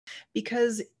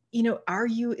Because,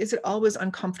 is it always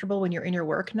uncomfortable when you're in your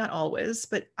work? Not always,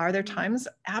 but are there times?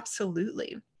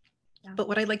 Absolutely. Yeah. But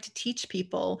what I like to teach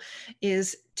people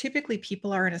is typically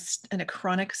people are in a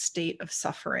chronic state of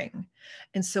suffering.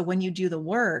 And so when you do the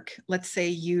work, let's say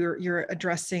you're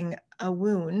addressing a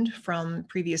wound from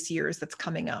previous years that's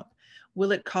coming up.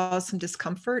 Will it cause some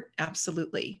discomfort?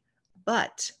 Absolutely.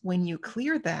 But when you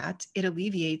clear that, it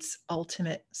alleviates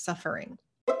ultimate suffering.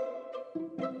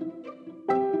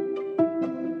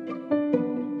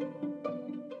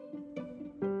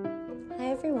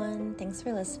 Hi everyone, thanks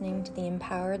for listening to the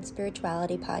Empowered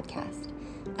Spirituality Podcast.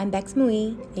 I'm Bex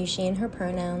Mui, a she and her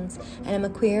pronouns, and I'm a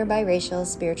queer biracial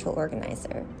spiritual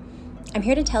organizer. I'm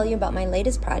here to tell you about my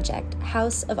latest project,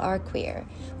 House of Our Queer,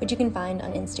 which you can find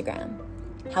on Instagram.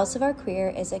 House of Our Queer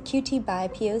is a QT by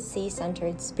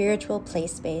POC-centered spiritual play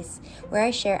space where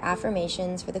I share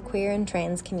affirmations for the queer and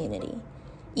trans community.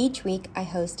 Each week, I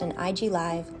host an IG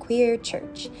Live Queer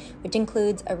Church, which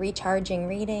includes a recharging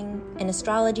reading, an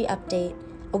astrology update,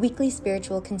 a weekly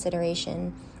spiritual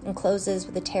consideration, and closes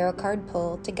with a tarot card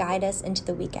pull to guide us into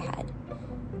the week ahead.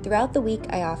 Throughout the week,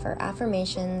 I offer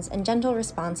affirmations and gentle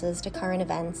responses to current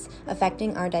events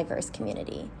affecting our diverse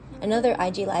community, and other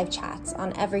IG Live chats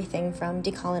on everything from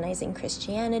decolonizing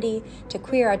Christianity to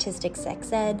queer artistic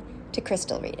sex ed to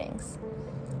crystal readings.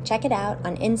 Check it out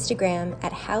on Instagram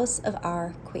at House of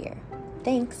Our Queer.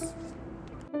 Thanks.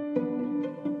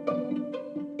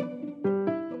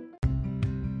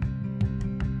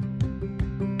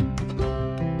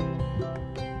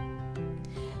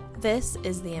 This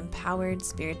is the Empowered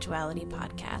Spirituality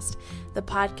Podcast, the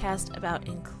podcast about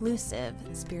inclusive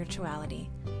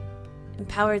spirituality.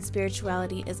 Empowered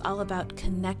spirituality is all about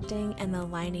connecting and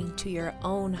aligning to your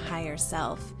own higher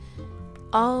self.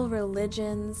 All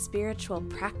religions, spiritual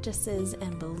practices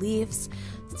and beliefs,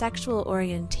 sexual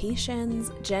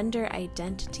orientations, gender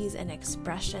identities and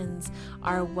expressions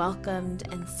are welcomed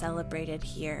and celebrated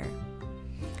here.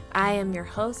 I am your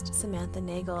host, Samantha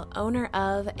Nagel, owner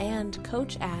of and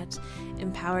coach at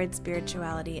Empowered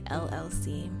Spirituality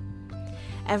LLC.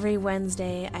 Every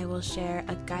Wednesday, I will share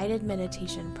a guided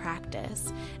meditation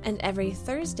practice, and every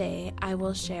Thursday, I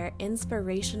will share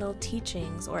inspirational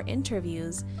teachings or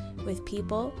interviews with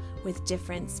people with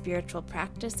different spiritual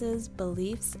practices,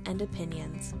 beliefs, and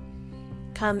opinions.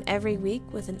 Come every week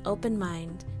with an open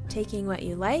mind, taking what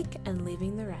you like and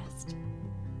leaving the rest.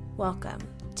 Welcome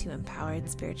to Empowered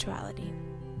Spirituality.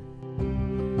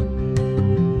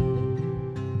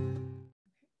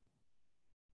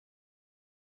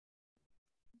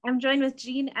 I'm joined with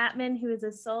Jean Atman, who is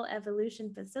a soul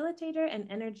evolution facilitator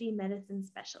and energy medicine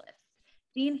specialist.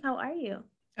 Jean, how are you?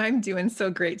 I'm doing so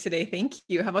great today. Thank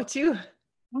you. How about you?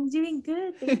 I'm doing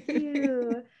good. Thank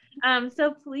you.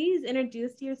 So please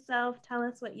introduce yourself. Tell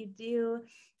us what you do.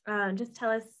 Just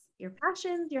tell us your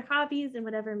passions, your hobbies, and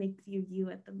whatever makes you you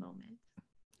at the moment.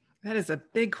 That is a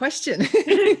big question. At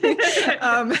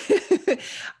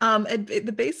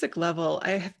the basic level,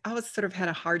 I always sort of had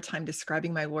a hard time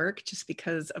describing my work just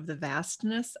because of the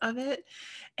vastness of it.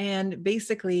 And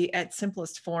basically, at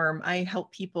simplest form, I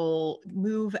help people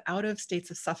move out of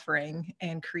states of suffering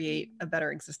and create a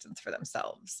better existence for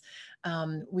themselves.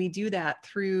 We do that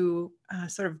through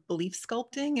sort of belief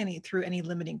sculpting, through any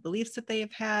limiting beliefs that they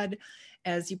have had.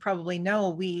 As you probably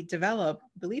know, we develop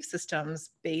belief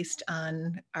systems based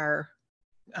on our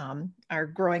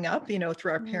growing up,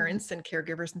 through our parents and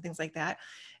caregivers and things like that.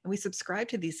 And we subscribe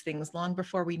to these things long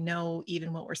before we know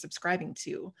even what we're subscribing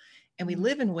to. And we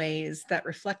live in ways that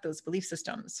reflect those belief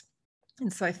systems.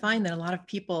 And so I find that a lot of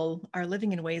people are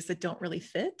living in ways that don't really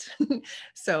fit.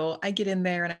 So I get in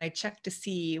there and I check to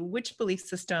see which belief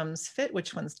systems fit,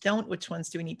 which ones don't, which ones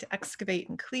do we need to excavate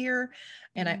and clear.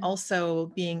 And I also,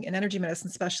 being an energy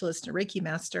medicine specialist and Reiki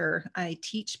master, I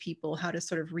teach people how to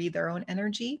sort of read their own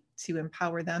energy to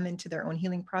empower them into their own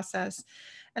healing process.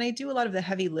 And I do a lot of the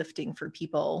heavy lifting for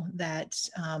people that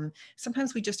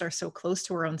sometimes we just are so close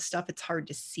to our own stuff, it's hard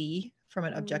to see from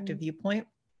an objective viewpoint.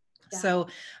 Yeah. So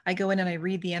I go in and I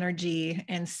read the energy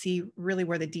and see really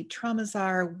where the deep traumas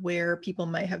are, where people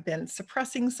might have been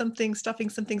suppressing something, stuffing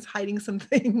some things, hiding some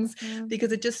things,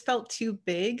 because it just felt too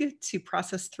big to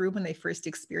process through when they first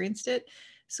experienced it.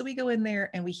 So we go in there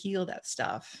and we heal that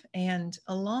stuff. And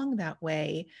along that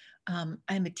way, I'm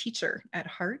a teacher at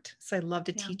heart. So I love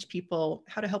to teach people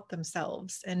how to help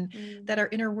themselves, and that our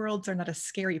inner worlds are not a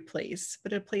scary place,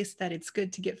 but a place that it's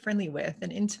good to get friendly with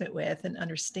and intimate with and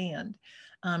understand.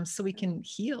 So we can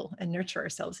heal and nurture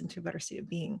ourselves into a better state of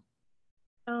being.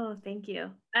 Oh, thank you.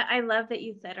 I love that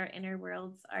you said our inner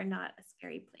worlds are not a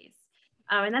scary place.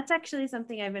 And that's actually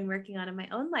something I've been working on in my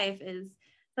own life, is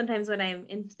sometimes when I'm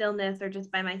in stillness or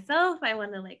just by myself, I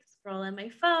want to like scroll on my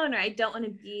phone, or I don't want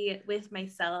to be with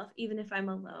myself, even if I'm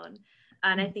alone.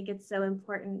 And I think it's so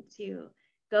important to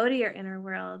go to your inner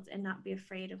world and not be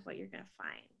afraid of what you're going to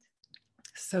find.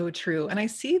 So true. And I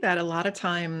see that a lot of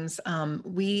times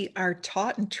we are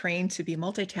taught and trained to be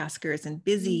multitaskers and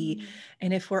busy.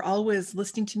 And if we're always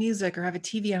listening to music or have a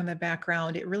TV on in the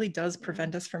background, it really does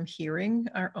prevent us from hearing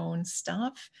our own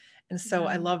stuff. And so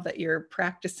I love that you're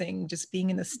practicing just being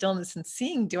in the stillness and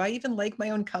seeing, do I even like my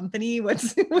own company?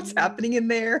 What's happening in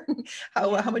there?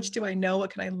 How much do I know? What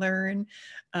can I learn?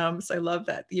 So I love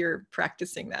that you're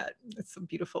practicing that. It's so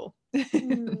beautiful.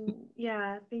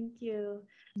 Yeah, thank you.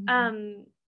 Mhm. Um,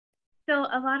 so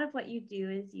a lot of what you do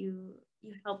is you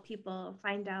help people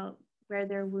find out where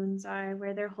their wounds are,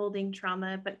 where they're holding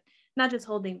trauma, but not just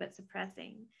holding, but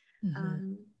suppressing. Mhm.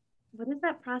 Um, what is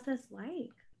that process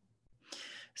like?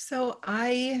 So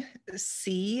I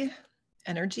see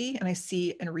energy and I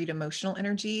see and read emotional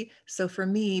energy. So for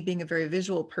me, being a very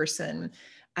visual person,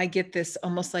 I get this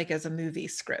almost like as a movie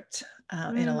script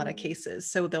in a lot of Mm, cases.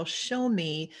 So they'll show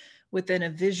me within a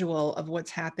visual of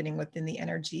what's happening within the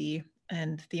energy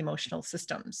and the emotional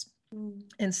systems. mm,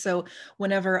 And so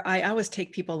whenever I always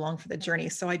take people along for the journey,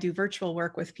 so I do virtual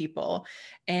work with people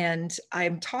and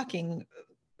I'm talking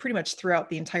pretty much throughout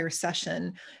the entire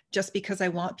session, just because I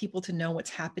want people to know what's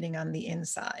happening on the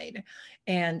inside.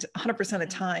 And 100% of the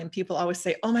yeah. time, people always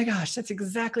say, oh my gosh, that's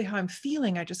exactly how I'm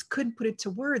feeling. I just couldn't put it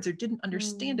to words or didn't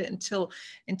understand it Mm,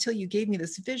 until you gave me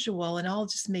this visual and all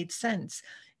just made sense.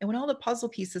 And when all the puzzle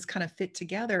pieces kind of fit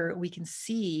together, we can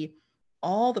see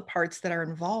all the parts that are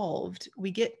involved. We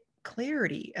get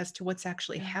clarity as to what's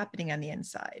actually yeah. happening on the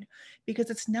inside, because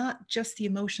it's not just the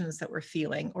emotions that we're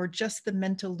feeling or just the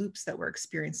mental loops that we're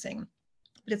experiencing,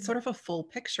 but it's Mm, sort of a full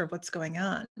picture of what's going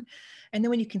on. And then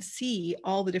when you can see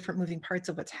all the different moving parts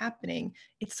of what's happening,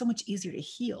 it's so much easier to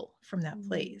heal from that mm,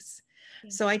 place. yeah.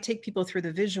 So I take people through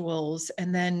the visuals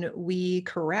and then we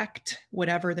correct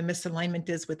whatever the misalignment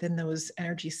is within those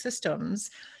energy systems,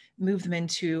 move them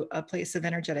into a place of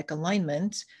energetic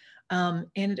alignment.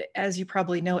 And as you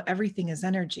probably know, everything is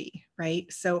energy,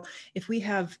 right? So if we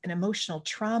have an emotional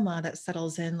trauma that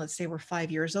settles in, let's say we're 5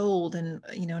 years old and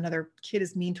another kid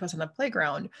is mean to us on the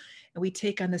playground, and we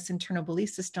take on this internal belief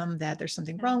system that there's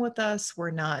something Yeah. wrong with us,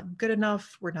 we're not good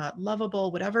enough, we're not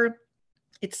lovable, whatever,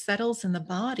 it settles in the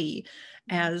body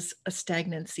Mm, as a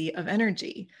stagnancy of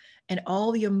energy. And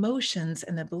all the emotions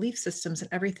and the belief systems and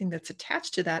everything that's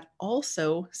attached to that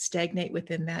also stagnate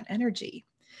within that energy.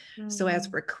 So, as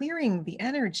mm, we're clearing the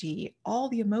energy, all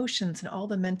the emotions and all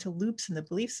the mental loops and the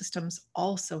belief systems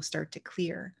also start to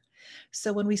clear.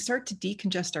 So when we start to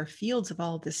decongest our fields of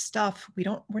all of this stuff,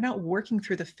 we're not working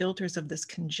through the filters of this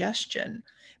congestion,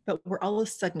 but we're all of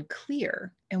a sudden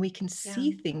clear and we can yeah.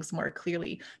 see things more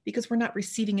clearly because we're not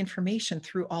receiving information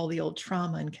through all the old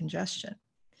trauma and congestion.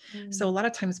 So a Mm, lot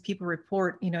of times people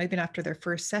report, even after their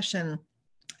first session,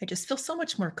 I just feel so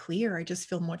much more clear. I just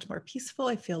feel much more peaceful.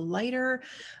 I feel lighter.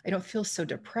 I don't feel so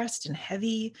depressed and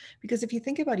heavy. Because if you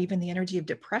think about even the energy of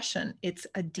depression, it's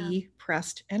a yeah.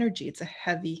 depressed energy, it's a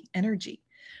heavy energy.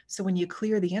 So when you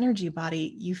clear the energy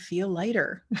body, you feel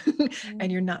lighter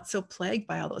and Mm, you're not so plagued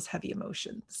by all those heavy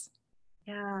emotions.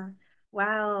 yeah.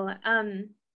 Wow.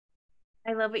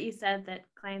 I love what you said that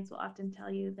clients will often tell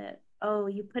you that, oh,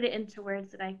 you put it into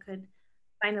words that I could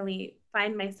finally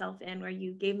find myself in, or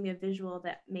you gave me a visual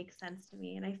that makes sense to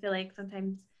me. And I feel like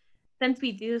sometimes, since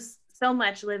we do so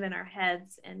much live in our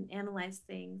heads and analyze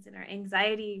things, and our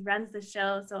anxiety runs the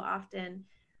show so often,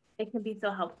 it can be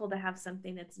so helpful to have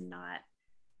something that's not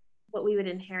what we would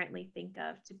inherently think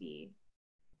of to be.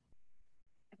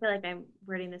 I feel like I'm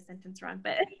wording this sentence wrong,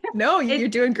 but No, you're it's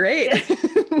doing great. yeah,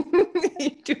 You're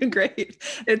doing great.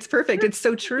 It's perfect. It's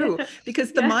so true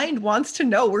because the yeah, mind wants to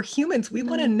know. We're humans. We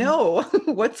want to mm, know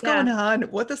what's going yeah, on,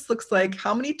 what this looks yeah, like,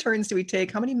 how many turns do we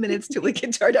take, how many minutes till we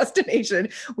get to our destination.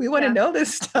 We want to yeah. know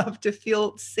this stuff to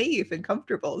feel safe and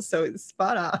comfortable. So it's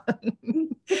spot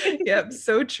on. Yep,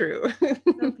 so true.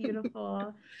 So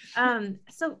beautiful.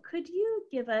 So could you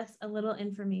give us a little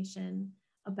information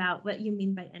about what you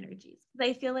mean by energies? Because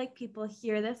I feel like people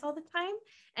hear this all the time,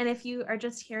 and if you are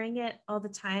just hearing it all the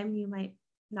time, you might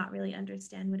not really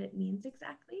understand what it means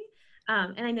exactly.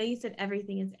 And I know you said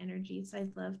everything is energy, so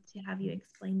I'd love to have you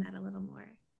explain that a little more.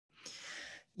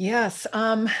 Yes.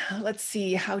 Let's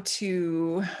see how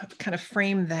to kind of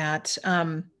frame that.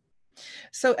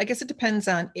 So I guess it depends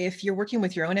on if you're working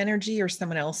with your own energy or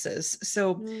someone else's.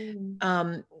 So Mm,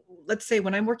 um, let's say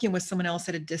when I'm working with someone else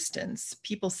at a distance,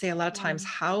 people say a lot of times,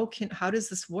 Yeah. how does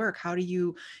this work? How do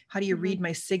you Mhm. read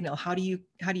my signal? How do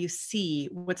you see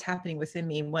what's happening within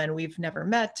me when we've never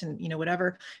met and,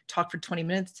 whatever, talk for 20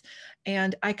 minutes.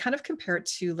 And I kind of compare it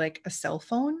to like a cell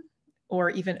phone or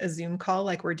even a Zoom call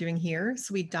like we're doing here.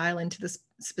 So we dial into this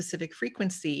specific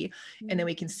frequency and then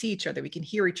we can see each other, we can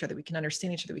hear each other, we can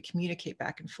understand each other, we communicate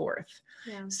back and forth.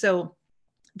 Yeah. So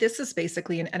this is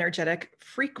basically an energetic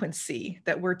frequency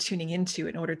that we're tuning into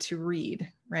in order to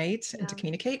read, right? And to Yeah.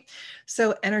 communicate.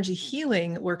 So energy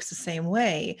healing works the same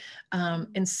way.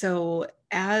 And so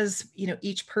as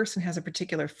each person has a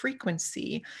particular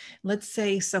frequency. Let's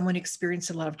say someone experienced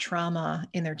a lot of trauma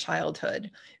in their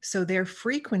childhood. So their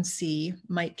frequency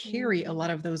might carry a lot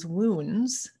of those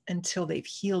wounds until they've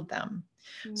healed them.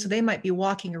 So they might be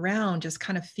walking around just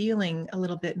kind of feeling a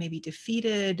little bit maybe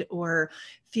defeated, or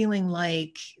feeling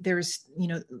like there's,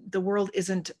 the world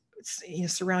isn't,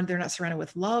 they're not surrounded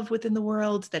with love within the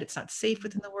world, that it's not safe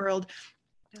within the world.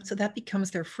 So that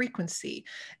becomes their frequency.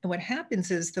 And what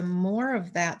happens is the more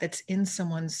of that that's in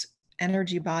someone's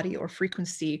energy body or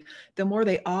frequency, the more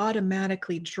they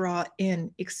automatically draw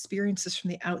in experiences from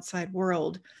the outside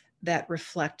world that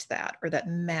reflect that or that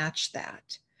match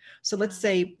that. So let's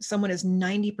say someone is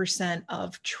 90%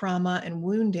 of trauma and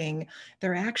wounding,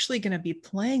 they're actually going to be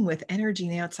playing with energy in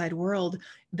the outside world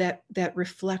that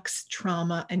reflects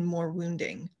trauma and more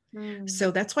wounding.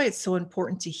 So that's why it's so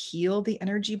important to heal the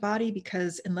energy body,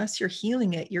 because unless you're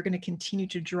healing it, you're going to continue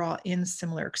to draw in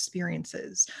similar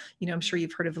experiences. I'm sure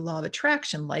you've heard of the law of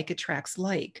attraction, like attracts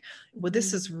like. Well,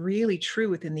 this is really true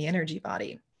within the energy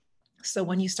body. So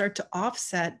when you start to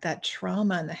offset that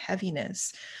trauma and the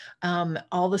heaviness, all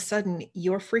of a sudden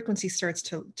your frequency starts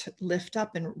to lift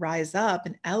up and rise up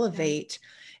and elevate.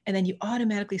 And then you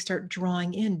automatically start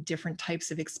drawing in different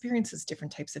types of experiences,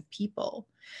 different types of people.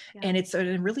 And it's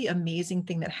a really amazing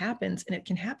thing that happens. And it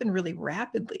can happen really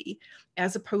rapidly,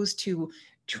 as opposed to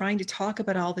trying to talk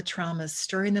about all the traumas,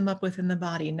 stirring them up within the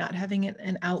body, not having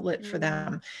an outlet for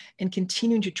them, and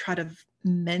continuing to try to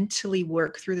mentally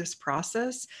work through this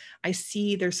process. I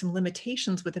see there's some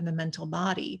limitations within the mental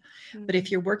body. But if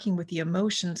you're working with the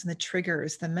emotions and the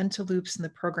triggers, the mental loops and the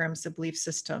programs, the belief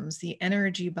systems, the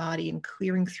energy body, and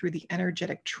clearing through the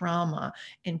energetic trauma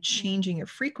and changing your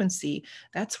frequency,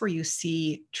 that's where you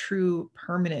see true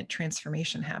permanent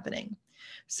transformation happening.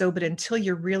 So, but until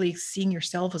you're really seeing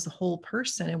yourself as a whole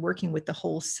person and working with the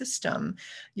whole system,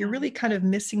 you're really kind of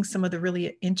missing some of the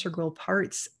really integral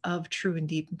parts of true and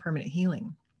deep and permanent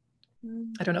healing.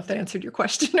 I don't know if that answered your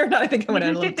question or not. I think I went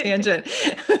on a little tangent.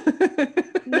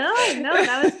 No,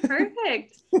 that was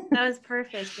perfect. That was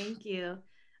perfect. Thank you.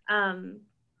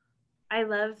 I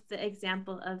love the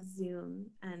example of Zoom,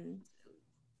 and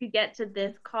to get to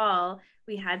this call,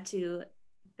 we had to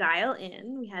dial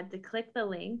in, we had to click the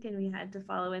link, and we had to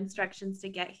follow instructions to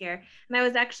get here. And I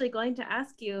was actually going to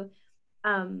ask you,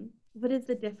 what is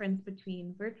the difference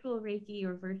between virtual Reiki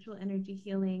or virtual energy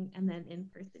healing and then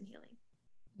in-person healing?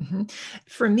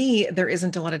 For me, there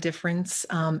isn't a lot of difference.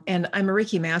 And I'm a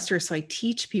Reiki master, so I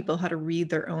teach people how to read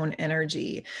their own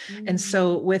energy. And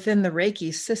so within the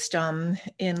Reiki system,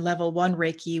 in level 1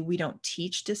 Reiki, we don't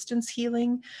teach distance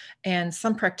healing. And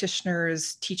some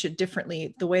practitioners teach it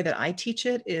differently. The way that I teach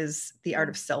it is the art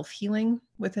of self-healing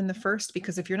within the first,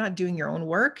 because if you're not doing your own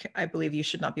work, I believe you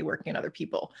should not be working on other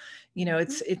people.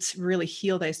 It's really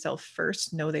heal thyself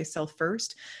first, know thyself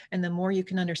first. And the more you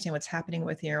can understand what's happening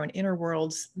with your own inner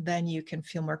worlds, then you can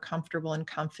feel more comfortable and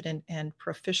confident and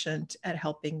proficient at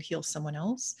helping heal someone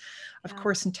else. Of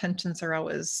course, intentions are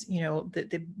always,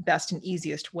 the best and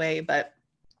easiest way, but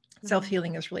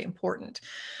self-healing is really important.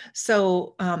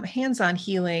 So hands-on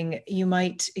healing, you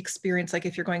might experience, like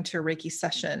if you're going to a Reiki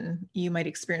session, you might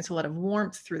experience a lot of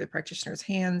warmth through the practitioner's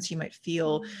hands. You might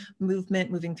feel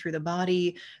movement moving through the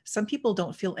body. Some people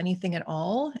don't feel anything at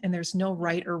all, and there's no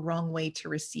right or wrong way to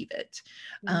receive it.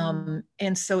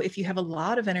 And so if you have a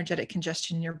lot of energetic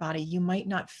congestion in your body, you might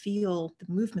not feel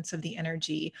the movements of the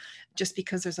energy just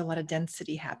because there's a lot of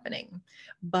density happening.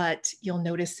 But you'll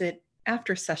notice it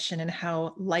after session and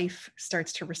how life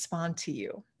starts to respond to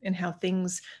you and how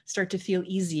things start to feel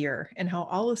easier and how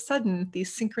all of a sudden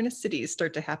these synchronicities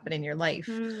start to happen in your life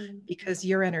because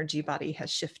your energy body has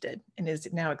shifted and is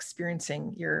now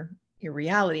experiencing your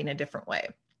reality in a different way.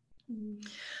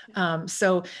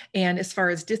 And as far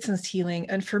as distance healing,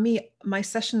 and for me, my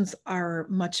sessions are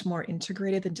much more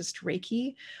integrated than just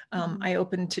Reiki. I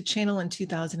opened to channel in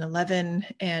 2011,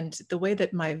 and the way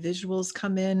that my visuals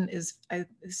come in is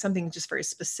something just very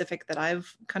specific that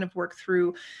I've kind of worked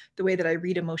through. The way that I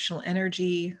read emotional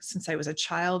energy, since I was a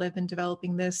child, I've been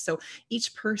developing this. So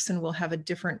each person will have a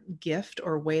different gift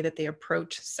or way that they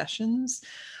approach sessions.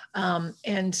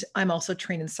 And I'm also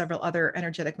trained in several other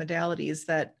energetic modalities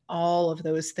that all of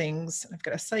those things, I've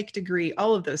got a psych degree,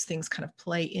 all of those things kind of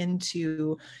play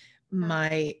into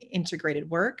my integrated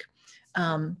work.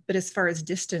 But as far as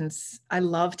distance, I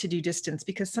love to do distance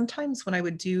because sometimes when I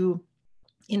would do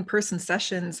in-person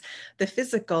sessions, the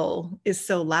physical is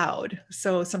so loud.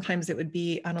 So sometimes it would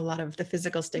be on a lot of the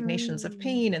physical stagnations of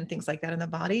pain and things like that in the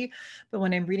body. But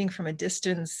when I'm reading from a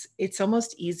distance, it's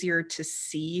almost easier to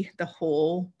see the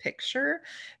whole picture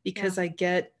because I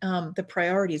get the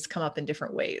priorities come up in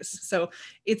different ways. So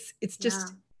it's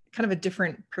just kind of a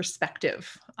different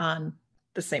perspective on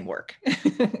the same work,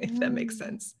 if that makes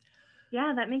sense.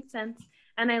 Yeah, that makes sense.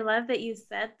 And I love that you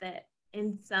said that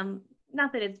in some,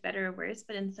 not that it's better or worse,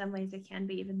 but in some ways it can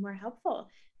be even more helpful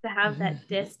to have that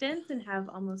distance and have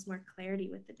almost more clarity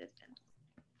with the distance.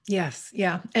 Yes.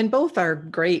 Yeah. And both are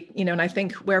great, and I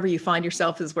think wherever you find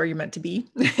yourself is where you're meant to be.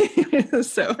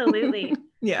 So, absolutely.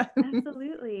 Yeah.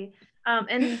 Absolutely.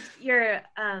 And you're,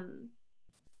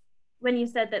 when you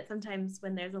said that sometimes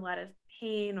when there's a lot of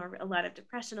pain or a lot of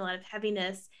depression, a lot of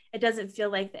heaviness, it doesn't feel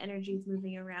like the energy is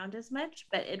moving around as much,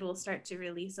 but it will start to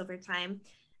release over time.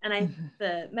 And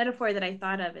the metaphor that I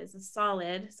thought of is a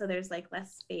solid. So there's like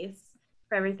less space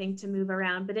for everything to move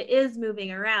around, but it is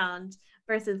moving around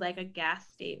versus like a gas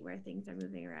state where things are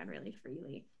moving around really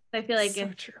freely. So I feel like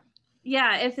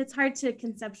if it's hard to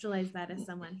conceptualize that as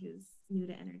someone who's new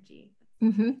to energy.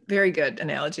 Very good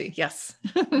analogy. Yes.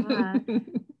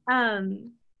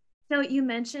 So you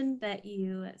mentioned that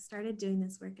you started doing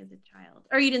this work as a child,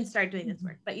 or you didn't start doing this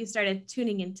work, but you started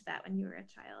tuning into that when you were a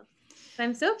child. So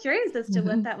I'm so curious as to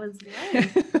what that was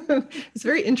like. It's a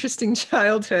very interesting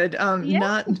childhood.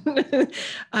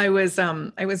 I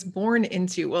was born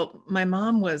into, well, my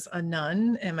mom was a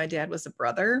nun and my dad was a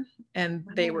brother, and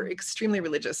they were extremely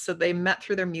religious. So they met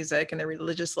through their music and their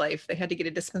religious life. They had to get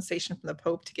a dispensation from the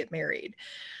Pope to get married.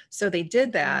 So they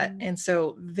did that. And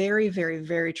so very, very,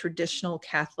 very traditional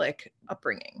Catholic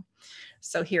upbringing.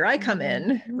 So here I come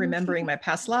in, remembering my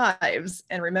past lives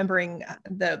and remembering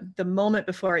the moment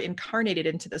before I incarnated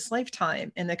into this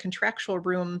lifetime and the contractual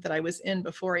room that I was in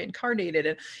before I incarnated,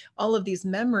 and all of these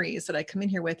memories that I come in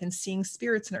here with, and seeing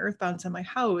spirits and earthbounds in my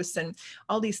house and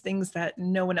all these things that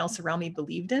no one else around me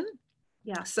believed in.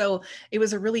 Yeah. So it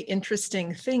was a really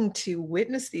interesting thing to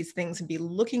witness these things and be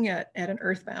looking at an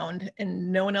earthbound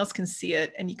and no one else can see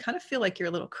it. And you kind of feel like you're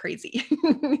a little crazy,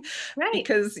 right?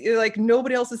 Because you're like,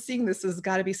 nobody else is seeing this. There's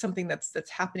got to be something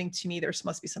that's happening to me. There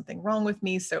must be something wrong with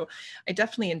me. So I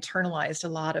definitely internalized a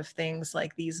lot of things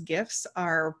like these gifts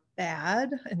are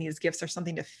bad and these gifts are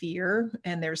something to fear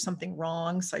and there's something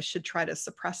wrong. So I should try to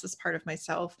suppress this part of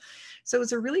myself. So it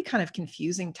was a really kind of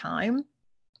confusing time.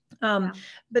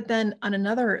 But then on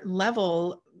another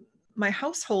level, my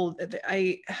household,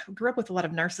 I grew up with a lot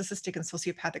of narcissistic and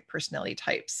sociopathic personality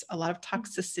types, a lot of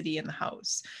toxicity in the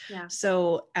house. Yeah.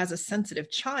 So as a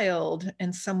sensitive child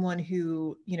and someone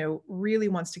who, really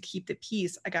wants to keep the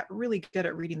peace, I got really good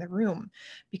at reading the room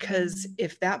because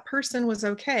if that person was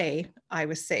okay, I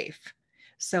was safe.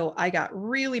 So I got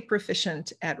really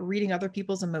proficient at reading other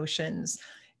people's emotions,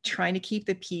 trying to keep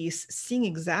the peace, seeing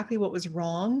exactly what was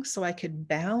wrong so I could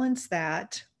balance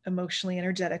that emotionally,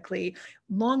 energetically,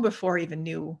 long before I even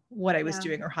knew what I was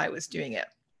doing or how I was doing it.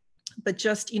 But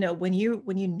just, when you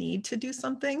need to do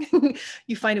something,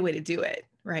 you find a way to do it.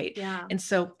 Right. Yeah. And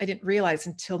so I didn't realize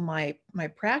until my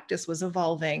practice was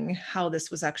evolving how this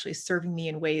was actually serving me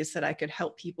in ways that I could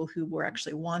help people who were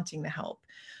actually wanting the help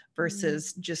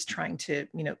versus just trying to,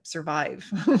 survive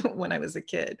when I was a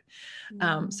kid.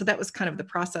 So that was kind of the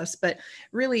process. But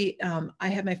really, I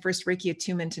had my first Reiki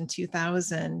attunement in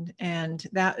 2000. And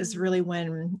that is really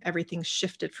when everything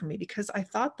shifted for me, because I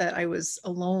thought that I was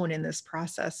alone in this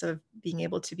process of being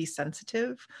able to be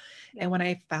sensitive. Yeah. And when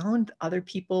I found other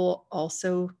people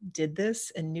also did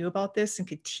this and knew about this and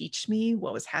could teach me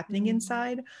what was happening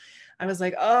inside, I was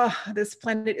like, oh, this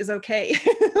planet is okay.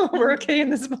 We're okay in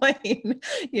this plane.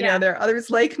 There are others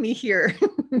like me here.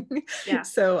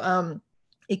 So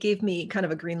it gave me kind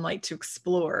of a green light to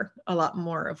explore a lot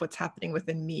more of what's happening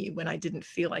within me when I didn't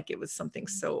feel like it was something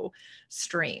so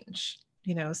strange.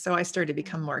 So I started to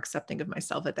become more accepting of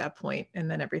myself at that point, and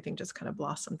then everything just kind of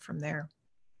blossomed from there.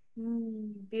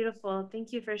 Beautiful.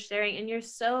 Thank you for sharing. And you're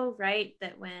so right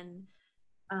that when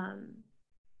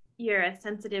you're a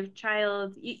sensitive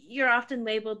child, you're often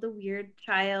labeled the weird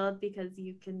child because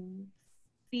you can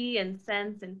see and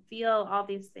sense and feel all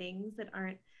these things that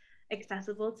aren't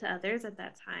accessible to others at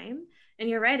that time. And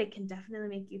you're right, it can definitely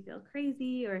make you feel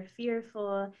crazy or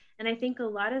fearful. And I think a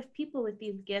lot of people with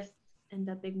these gifts end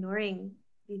up ignoring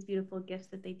these beautiful gifts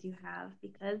that they do have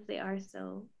because they are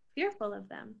so fearful of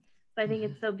them. So I think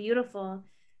it's so beautiful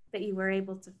that you were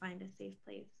able to find a safe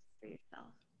place for yourself.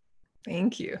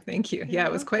 Thank you. Thank you. You're Yeah,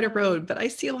 it was quite a welcome. road, but I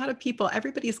see a lot of people,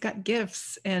 everybody's got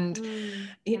gifts, and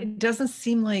Yeah. it doesn't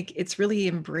seem like it's really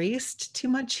embraced too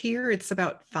much here. It's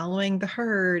about following the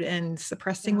herd and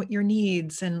suppressing Yeah. what your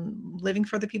needs and living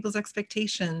for other people's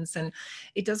expectations. And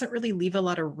it doesn't really leave a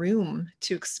lot of room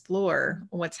to explore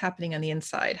what's happening on the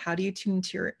inside. How do you tune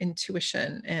to your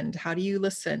intuition, and how do you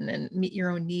listen and meet your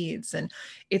own needs? And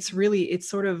it's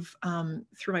sort of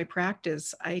through my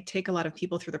practice, I take a lot of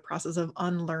people through the process of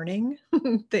unlearning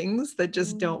things that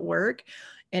just don't work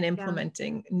and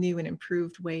implementing new and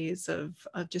improved ways of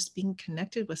just being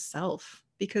connected with self.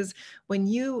 Because when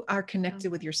you are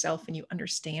connected with yourself and you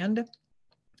understand,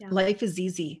 life is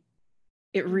easy.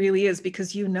 It really is,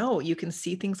 because you can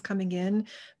see things coming in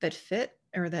that fit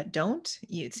or that don't.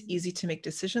 It's easy to make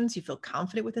decisions. You feel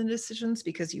confident within decisions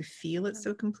because you feel it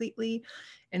so completely.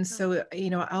 And so,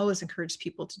 I always encourage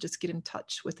people to just get in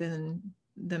touch within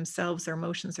themselves, their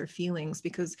emotions, their feelings,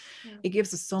 because it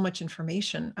gives us so much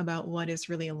information about what is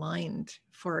really aligned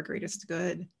for our greatest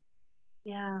good.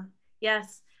 Yeah.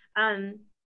 Yes. I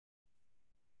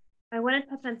want to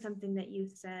touch on something that you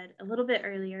said a little bit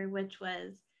earlier, which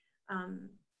was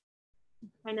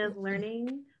kind of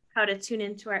learning how to tune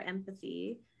into our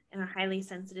empathy and our highly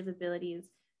sensitive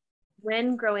abilities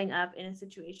when growing up in a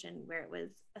situation where it was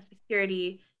a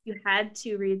security, you had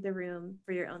to read the room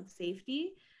for your own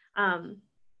safety.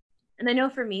 And I know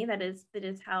for me, that is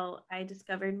how I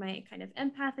discovered my kind of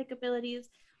empathic abilities.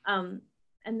 And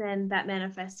then that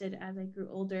manifested as I grew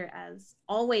older as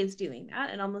always doing that,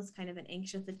 and almost kind of an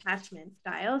anxious attachment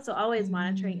style. So always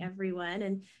monitoring everyone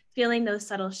and feeling those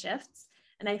subtle shifts.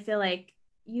 And I feel like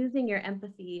using your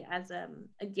empathy as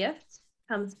a gift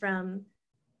comes from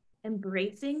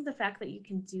embracing the fact that you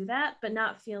can do that, but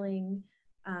not feeling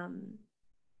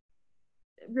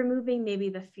removing maybe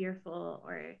the fearful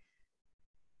or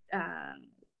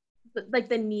like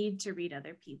the need to read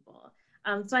other people.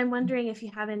 So I'm wondering if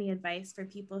you have any advice for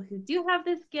people who do have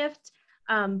this gift,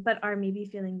 but are maybe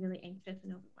feeling really anxious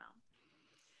and overwhelmed.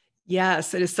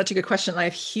 Yes, it is such a good question. I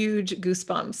have huge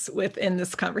goosebumps within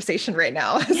this conversation right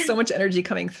now. So much energy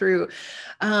coming through.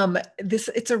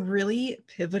 It's a really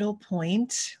pivotal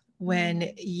point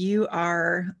when you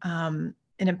are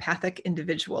an empathic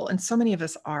individual, and so many of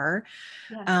us are,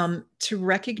 to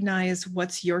recognize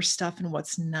what's your stuff and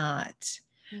what's not.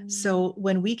 So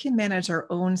when we can manage our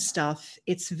own stuff,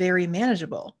 it's very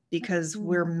manageable because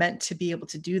we're meant to be able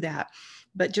to do that.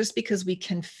 But just because we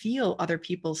can feel other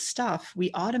people's stuff, we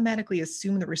automatically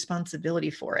assume the responsibility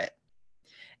for it.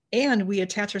 And we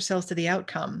attach ourselves to the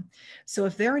outcome. So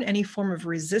if they're in any form of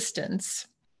resistance,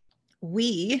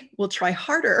 we will try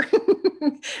harder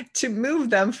to move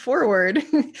them forward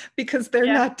because they're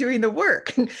not doing the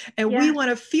work. And we want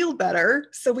to feel better.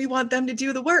 So we want them to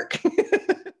do the work.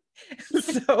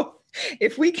 So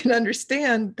if we can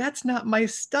understand that's not my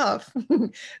stuff,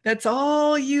 that's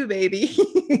all you, baby.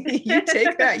 You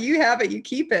take that, you have it, you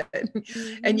keep it.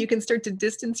 And you can start to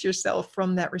distance yourself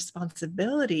from that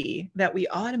responsibility that we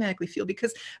automatically feel,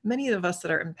 because many of us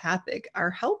that are empathic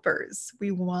are helpers.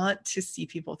 We want to see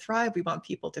people thrive. We want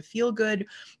people to feel good.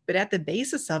 But at the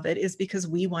basis of it is because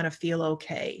we want to feel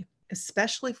okay,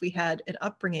 especially if we had an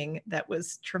upbringing that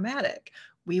was traumatic.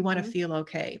 We want to feel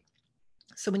okay.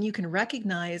 So when you can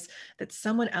recognize that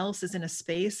someone else is in a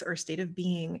space or a state of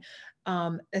being,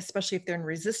 especially if they're in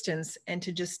resistance, and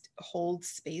to just hold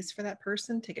space for that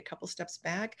person, take a couple steps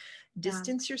back,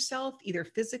 distance yourself, either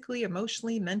physically,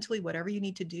 emotionally, mentally, whatever you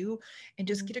need to do, and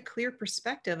just get a clear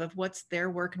perspective of what's their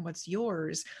work and what's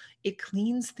yours. It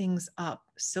cleans things up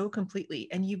so completely.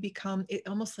 And it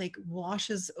almost like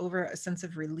washes over a sense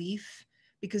of relief,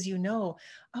 because oh,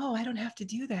 I don't have to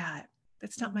do that.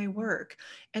 That's not my work.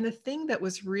 And the thing that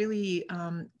was really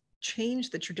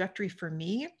changed the trajectory for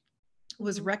me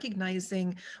was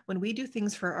recognizing when we do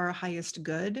things for our highest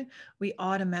good, we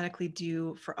automatically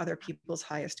do for other people's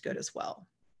highest good as well.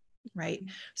 Right.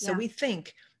 So we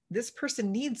think this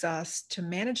person needs us to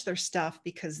manage their stuff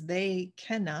because they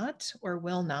cannot or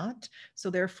will not.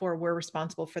 So therefore, we're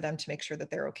responsible for them to make sure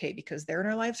that they're okay because they're in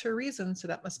our lives for a reason. So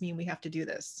that must mean we have to do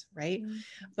this. Right.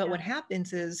 But what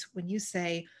happens is when you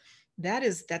say,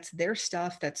 that's their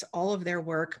stuff, that's all of their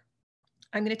work,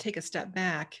 I'm going to take a step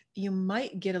back. You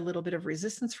might get a little bit of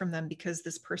resistance from them because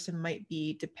this person might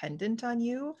be dependent on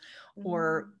you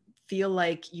or feel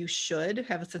like you should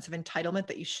have a sense of entitlement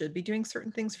that you should be doing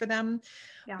certain things for them.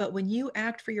 Yeah. But when you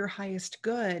act for your highest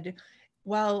good,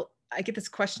 well, I get this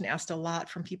question asked a lot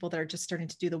from people that are just starting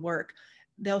to do the work.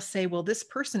 They'll say, well, this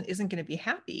person isn't going to be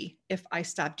happy if I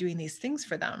stop doing these things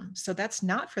for them. So that's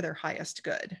not for their highest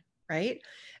good, right?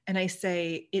 And I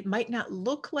say, it might not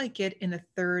look like it in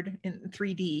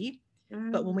 3D,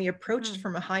 but when we approach it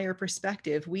from a higher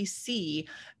perspective, we see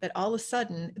that all of a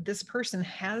sudden this person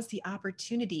has the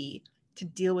opportunity to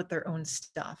deal with their own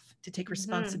stuff, to take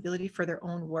responsibility for their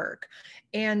own work.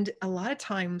 And a lot of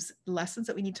times, lessons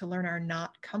that we need to learn are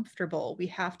not comfortable. We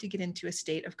have to get into a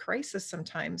state of crisis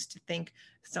sometimes to think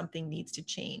something needs to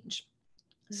change.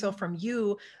 So from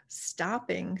you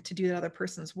stopping to do that other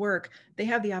person's work, they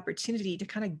have the opportunity to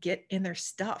kind of get in their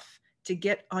stuff, to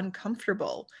get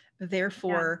uncomfortable,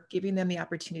 therefore giving them the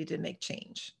opportunity to make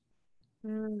change.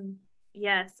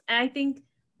 Yes. And I think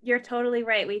you're totally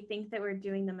right. We think that we're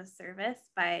doing them a service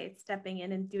by stepping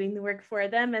in and doing the work for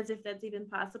them, as if that's even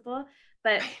possible.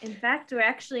 But in fact, we're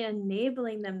actually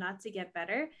enabling them not to get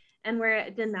better. And we're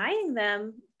denying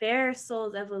them their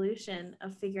soul's evolution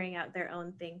of figuring out their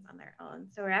own things on their own.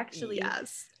 So we're actually,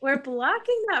 we're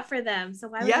blocking that for them. So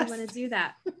why would we want to do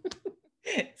that?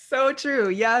 So true.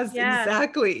 Yes,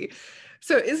 exactly.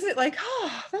 So isn't it like,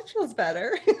 oh, that feels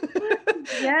better?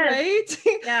 Right?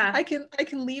 Yeah. I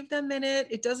can leave them in it.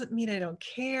 It doesn't mean I don't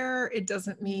care. It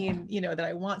doesn't mean, that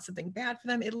I want something bad for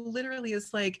them. It literally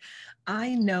is like,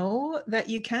 I know that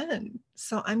you can,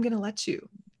 so I'm going to let you,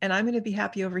 and I'm going to be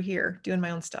happy over here doing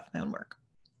my own stuff, my own work.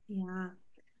 Yeah.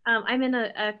 I'm in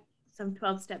some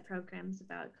 12-step programs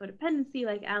about codependency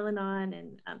like Al-Anon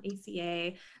and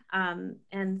ACA.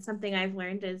 And something I've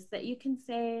learned is that you can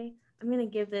say, I'm going to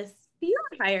give this to your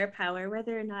higher power,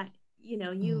 whether or not,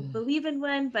 you believe in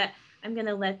one, but I'm going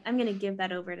to give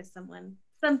that over to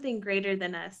something greater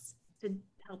than us to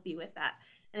help you with that.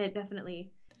 And it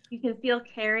definitely, you can feel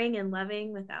caring and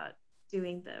loving without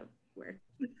doing the work.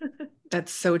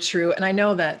 That's so true. And I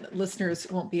know that listeners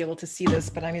won't be able to see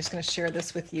this, but I'm just going to share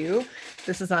this with you.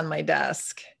 This is on my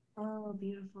desk. Oh,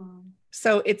 beautiful.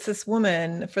 So it's this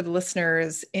woman, for the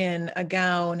listeners, in a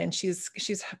gown, and she's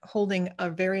holding a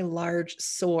very large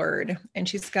sword, and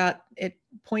she's got it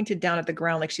pointed down at the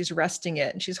ground like she's resting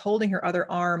it, and she's holding her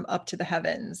other arm up to the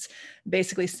heavens,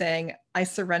 basically saying, I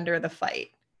surrender the fight.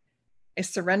 I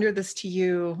surrender this to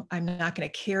you. I'm not going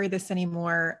to carry this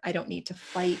anymore. I don't need to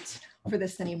fight for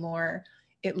this anymore.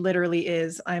 It literally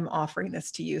is, I'm offering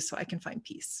this to you so I can find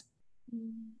peace.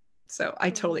 So I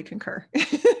totally concur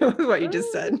with what you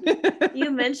just said. You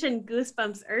mentioned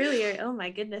goosebumps earlier. Oh my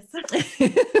goodness.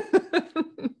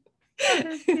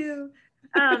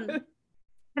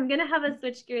 I'm going to have us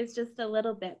switch gears just a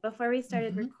little bit. Before we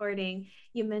started recording,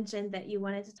 you mentioned that you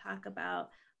wanted to talk about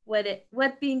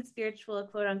what being spiritual,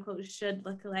 quote unquote, should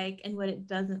look like and what it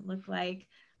doesn't look like.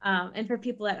 And for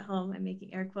people at home, I'm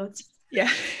making air quotes.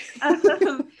 Yeah.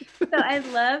 So I'd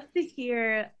love to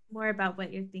hear more about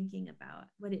what you're thinking about,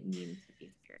 what it means to be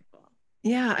spiritual.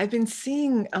 Yeah, I've been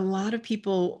seeing a lot of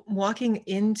people walking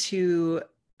onto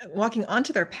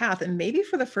their path, and maybe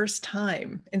for the first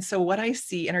time. And so what I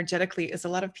see energetically is a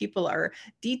lot of people are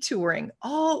detouring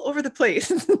all over the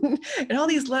place and all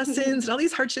these lessons and all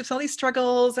these hardships, all these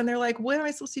struggles. And they're like, what am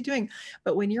I supposed to be doing?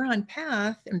 But when you're on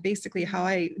path, and basically how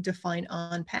I define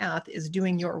on path is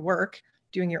doing your work,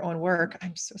 doing your own work.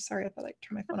 I'm so sorry. I thought I'd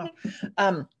turn my phone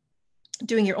off.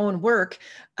 Doing your own work,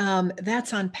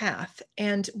 that's on path.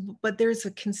 But there's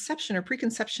a conception or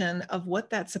preconception of what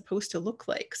that's supposed to look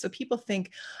like. So people think,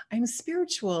 I'm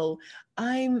spiritual,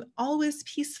 I'm always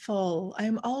peaceful,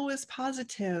 I'm always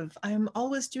positive, I'm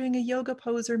always doing a yoga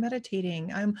pose or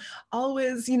meditating, I'm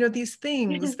always, these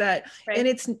things that, right. And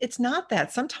it's not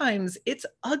that. Sometimes it's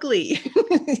ugly.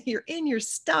 You're in your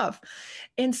stuff.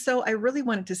 And so I really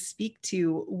wanted to speak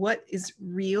to what is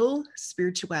real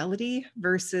spirituality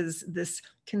versus this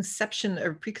conception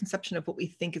or preconception of what we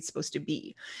think it's supposed to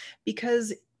be.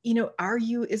 Because,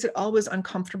 is it always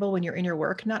uncomfortable when you're in your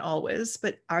work? Not always,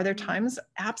 but are there times?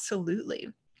 Absolutely.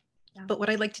 Yeah. But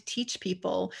what I like to teach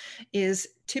people is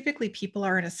typically people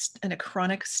are in a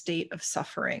chronic state of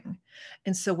suffering.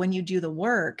 And so when you do the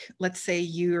work, let's say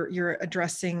you're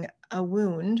addressing a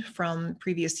wound from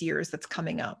previous years that's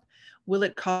coming up. Will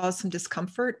it cause some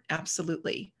discomfort?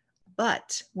 Absolutely.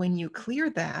 But when you clear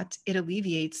that, it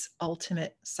alleviates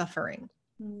ultimate suffering.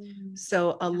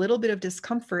 So a little bit of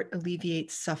discomfort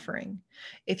alleviates suffering.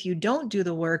 If you don't do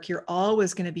the work, you're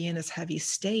always going to be in this heavy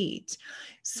state.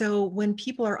 So when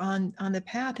people are on the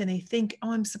path and they think,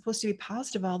 oh, I'm supposed to be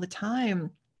positive all the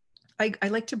time, I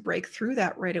like to break through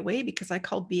that right away, because I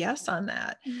call BS on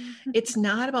that. It's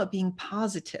not about being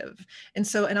positive. And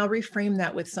I'll reframe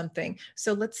that with something.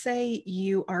 So let's say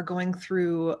you are going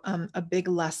through a big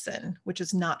lesson, which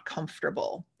is not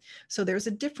comfortable. So there's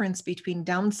a difference between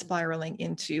down spiraling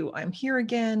into, I'm here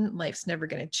again, life's never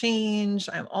going to change,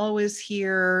 I'm always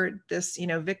here. This,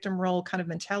 victim role kind of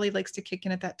mentality likes to kick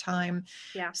in at that time.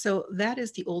 Yeah. So that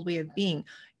is the old way of being.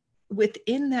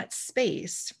 Within that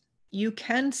space, you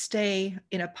can stay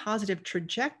in a positive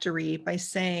trajectory by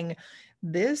saying,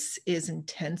 this is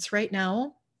intense right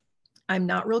now. I'm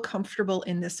not real comfortable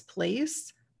in this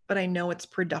place, but I know it's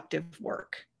productive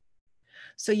work.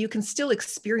 So you can still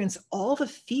experience all the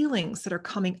feelings that are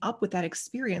coming up with that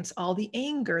experience, all the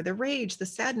anger, the rage, the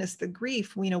sadness, the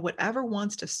grief, whatever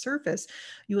wants to surface.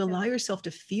 You allow yourself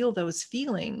to feel those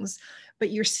feelings,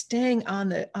 but you're staying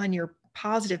on your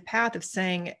positive path of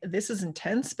saying, this is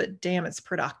intense, but damn, it's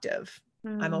productive.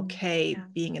 I'm okay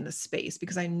being in the space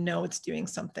because I know it's doing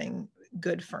something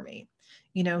good for me.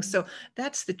 So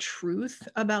that's the truth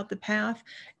about the path.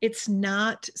 It's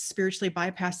not spiritually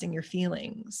bypassing your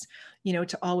feelings,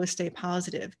 to always stay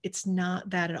positive. It's not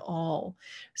that at all.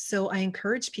 So I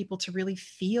encourage people to really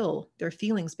feel their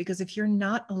feelings, because if you're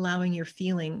not allowing your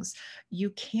feelings, you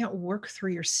can't work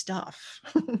through your stuff.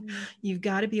 You've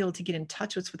got to be able to get in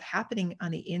touch with what's happening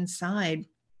on the inside.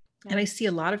 And I see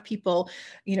a lot of people,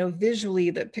 visually,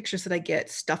 the pictures that I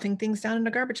get, stuffing things down in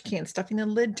a garbage can, stuffing the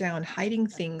lid down, hiding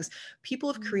things.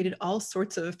 People have created all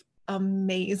sorts of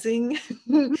amazing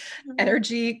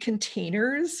energy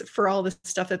containers for all the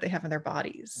stuff that they have in their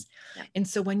bodies. Yeah. And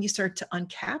so when you start to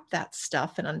uncap that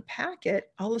stuff and unpack it,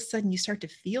 all of a sudden you start to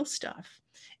feel stuff.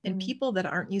 And people that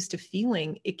aren't used to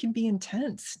feeling, it can be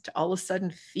intense to all of a sudden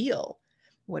feel.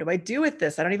 What do I do with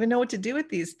this? I don't even know what to do with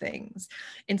these things.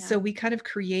 And so we kind of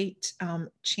create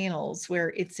channels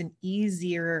where it's an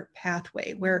easier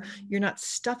pathway, where you're not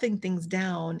stuffing things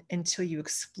down until you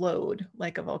explode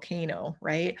like a volcano,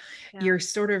 right? Yeah. You're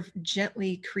sort of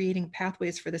gently creating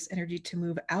pathways for this energy to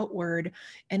move outward.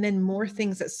 And then more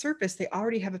things that surface, they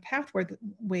already have a pathway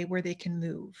where they can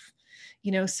move.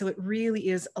 So it really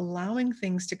is allowing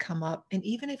things to come up. And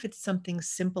even if it's something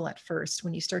simple at first,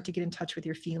 when you start to get in touch with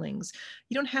your feelings,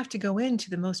 you don't have to go into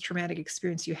the most traumatic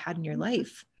experience you had in your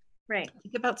life. Right.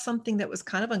 Think about something that was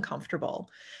kind of uncomfortable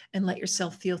and let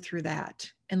yourself feel through that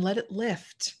and let it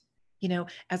lift,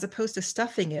 as opposed to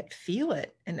stuffing it. Feel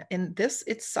it. And this,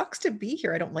 it sucks to be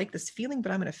here. I don't like this feeling,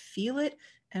 but I'm going to feel it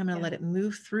and I'm going to let it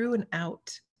move through and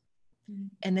out.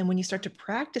 And then when you start to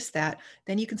practice that,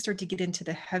 then you can start to get into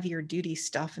the heavier duty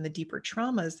stuff and the deeper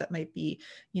traumas that might be,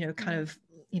 kind of,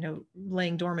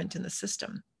 laying dormant in the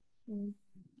system.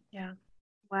 Yeah.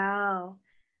 Wow.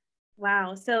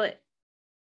 So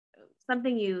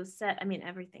something you said,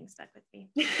 everything stuck with me.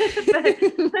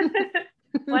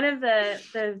 But one of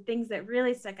the things that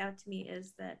really stuck out to me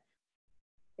is that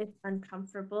it's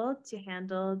uncomfortable to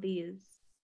handle these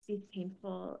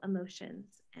painful emotions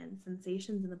and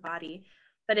sensations in the body,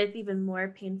 but it's even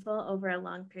more painful over a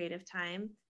long period of time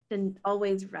to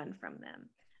always run from them.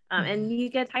 And you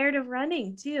get tired of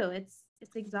running too. It's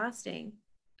exhausting.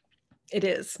 It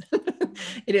is.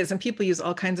 It is. And people use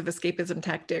all kinds of escapism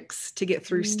tactics to get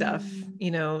through stuff.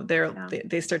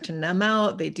 They start to numb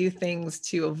out. They do things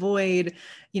to avoid,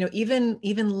 even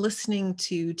listening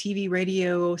to TV,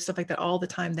 radio, stuff like that all the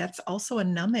time. That's also a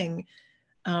numbing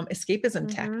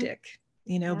escapism tactic.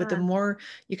 But the more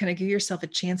you kind of give yourself a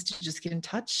chance to just get in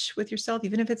touch with yourself,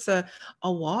 even if it's a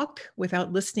walk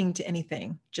without listening to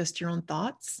anything, just your own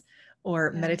thoughts,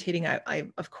 or meditating. I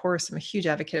of course am a huge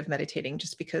advocate of meditating,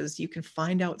 just because you can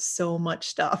find out so much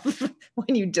stuff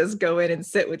when you just go in and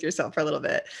sit with yourself for a little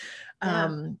bit.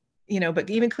 But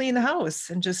even cleaning the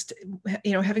house and just,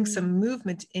 having some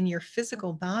movement in your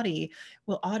physical body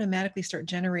will automatically start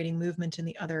generating movement in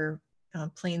the other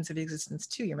planes of existence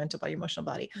too, your mental body, emotional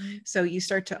body. So you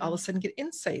start to all of a sudden get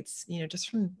insights, just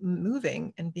from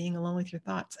moving and being alone with your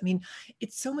thoughts.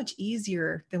 It's so much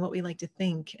easier than what we like to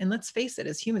think. And let's face it,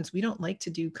 as humans, we don't like to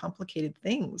do complicated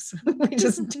things. We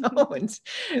just don't.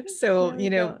 So,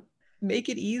 don't. Make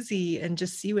it easy and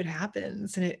just see what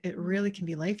happens. And it really can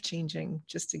be life-changing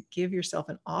just to give yourself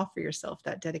and offer yourself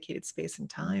that dedicated space and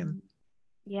time.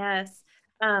 Yes.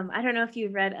 I don't know if you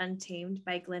read Untamed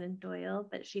by Glennon Doyle,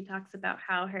 but she talks about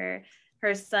how her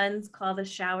sons call the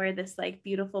shower this like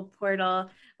beautiful portal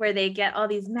where they get all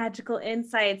these magical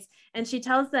insights. And she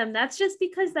tells them that's just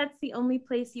because that's the only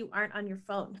place you aren't on your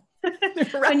phone.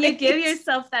 When you give Right.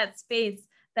 yourself that space,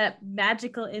 that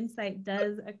magical insight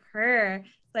does occur.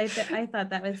 So I thought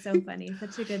that was so funny.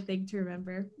 Such a good thing to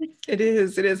remember. It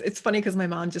is. It is. It's funny because my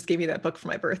mom just gave me that book for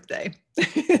my birthday.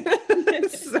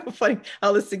 It's so funny,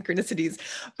 all the synchronicities.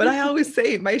 But I always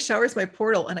say my shower is my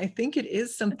portal. And I think it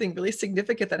is something really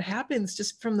significant that happens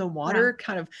just from the water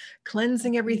kind of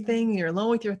cleansing everything. You're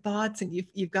alone with your thoughts and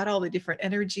you've got all the different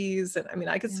energies. And I mean,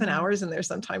 I could spend hours in there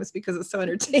sometimes because it's so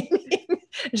entertaining.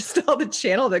 Just all the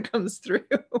channel that comes through.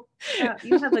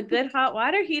 You have a good hot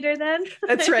water heater then.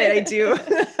 That's right. I do.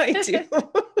 I do.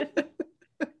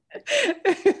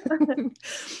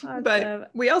 Awesome.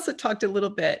 But we also talked a little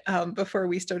bit before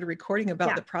we started recording about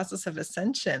Yeah. the process of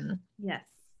ascension. Yes.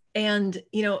 And,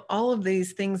 you know, all of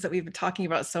these things that we've been talking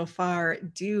about so far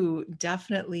do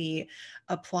definitely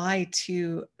apply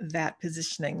to that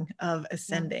positioning of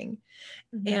ascending.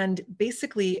 Mhm. And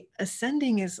basically,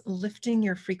 ascending is lifting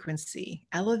your frequency,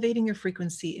 elevating your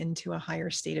frequency into a higher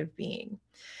state of being.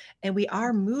 And we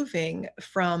are moving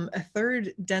from a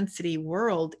third density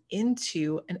world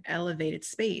into an elevated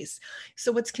space.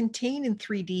 So, what's contained in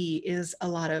 3D is a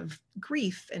lot of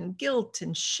grief and guilt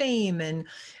and shame and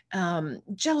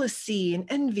jealousy and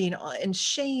envy and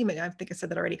shame. And I think I said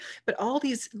that already, but all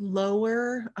these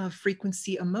lower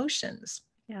frequency emotions.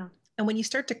 Yeah. And when you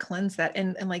start to cleanse that,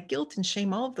 and like guilt and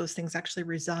shame, all of those things actually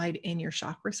reside in your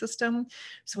chakra system.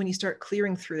 So when you start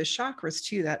clearing through the chakras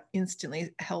too, that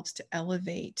instantly helps to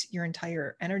elevate your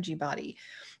entire energy body.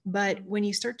 But when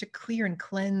you start to clear and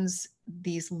cleanse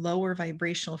these lower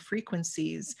vibrational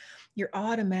frequencies, you're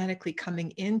automatically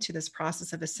coming into this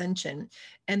process of ascension.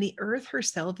 And the earth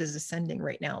herself is ascending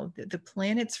right now. The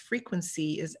planet's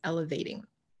frequency is elevating.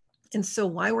 And so,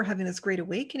 why we're having this great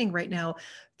awakening right now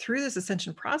through this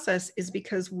ascension process is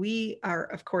because we are,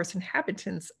 of course,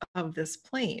 inhabitants of this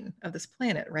plane, of this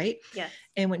planet, right? Yes.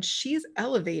 And when she's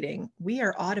elevating, we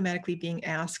are automatically being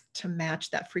asked to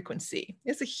match that frequency.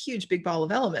 It's a huge big ball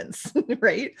of elements,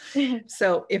 right?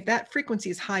 So, if that frequency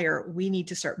is higher, we need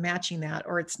to start matching that,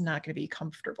 or it's not going to be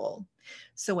comfortable.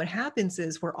 So, what happens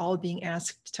is we're all being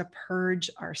asked to purge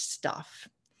our stuff.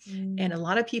 And a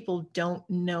lot of people don't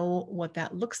know what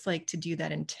that looks like to do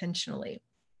that intentionally.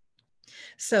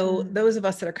 So those of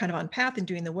us that are kind of on path and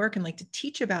doing the work and like to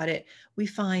teach about it, we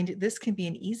find this can be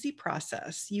an easy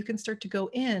process. You can start to go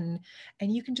in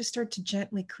and you can just start to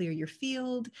gently clear your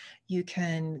field. You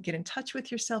can get in touch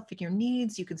with yourself and your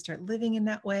needs. You can start living in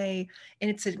that way.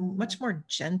 And it's a much more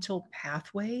gentle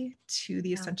pathway to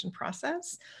the ascension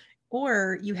process.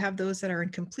 Or you have those that are in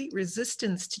complete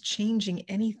resistance to changing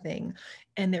anything,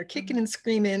 and they're kicking and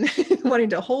screaming, wanting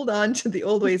to hold on to the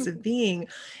old ways of being.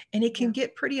 And it can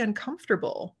get pretty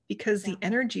uncomfortable because the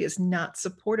energy is not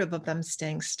supportive of them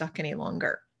staying stuck any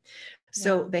longer.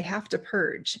 So they have to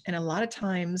purge. And a lot of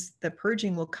times the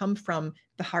purging will come from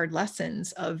the hard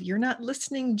lessons of you're not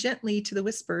listening gently to the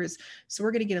whispers. So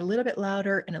we're going to get a little bit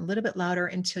louder and a little bit louder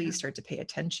until you start to pay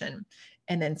attention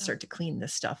and then start to clean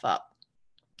this stuff up.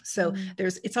 So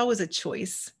it's always a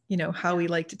choice, you know, how we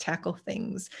like to tackle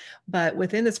things. But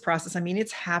within this process, I mean,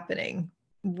 it's happening.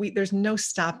 There's no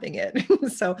stopping it.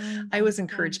 So I always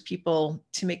encourage people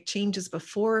to make changes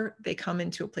before they come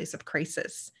into a place of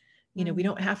crisis. You know, we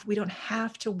don't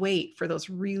have to wait for those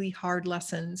really hard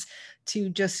lessons to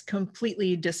just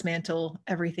completely dismantle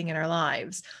everything in our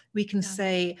lives. We can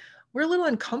say, we're a little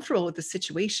uncomfortable with the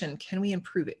situation. Can we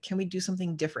improve it? Can we do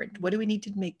something different? What do we need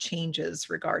to make changes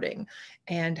regarding?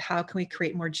 And how can we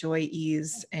create more joy,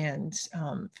 ease, and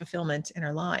fulfillment in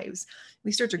our lives?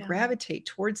 We start to gravitate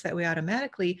towards that way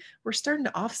automatically. We're starting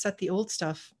to offset the old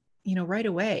stuff, you know, right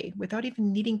away without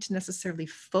even needing to necessarily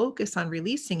focus on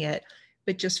releasing it,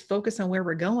 but just focus on where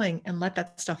we're going and let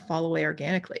that stuff fall away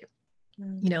organically.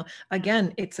 You know,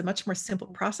 again, it's a much more simple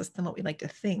process than what we like to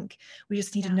think. We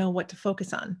just need to know what to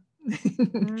focus on.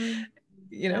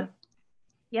 You know?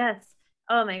 Yes.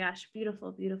 Oh my gosh.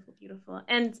 Beautiful, beautiful, beautiful.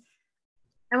 And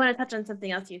I want to touch on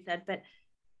something else you said, but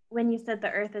when you said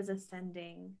the earth is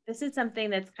ascending, this is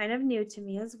something that's kind of new to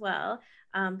me as well.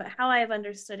 But how I've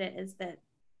understood it is that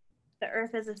the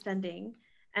earth is ascending,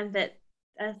 and that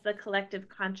as the collective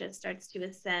conscious starts to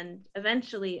ascend,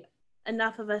 eventually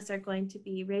enough of us are going to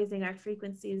be raising our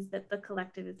frequencies that the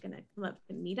collective is going to come up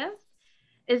to meet us.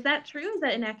 Is that true? Is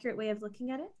that an accurate way of looking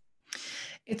at it?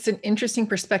 It's an interesting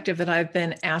perspective that I've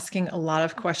been asking a lot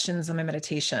of questions in my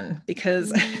meditation,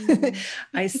 because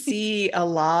I see a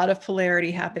lot of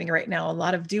polarity happening right now, a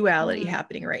lot of duality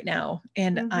happening right now.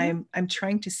 And I'm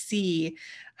trying to see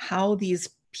how these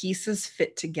pieces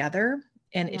fit together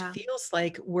And it feels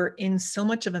like we're in so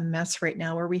much of a mess right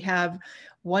now, where we have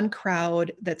one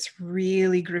crowd that's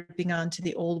really gripping onto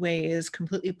the old ways,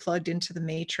 completely plugged into the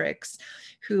matrix,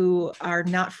 who are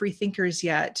not free thinkers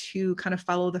yet, who kind of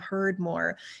follow the herd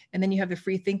more. And then you have the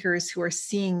free thinkers who are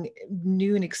seeing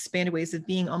new and expanded ways of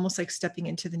being, almost like stepping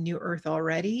into the new earth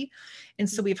already. And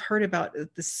so we've heard about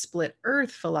the split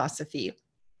earth philosophy.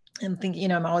 And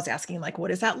thinking, I'm always asking, like,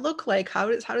 what does that look like? How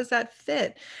does that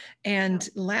fit? And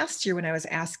last year when I was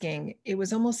asking, it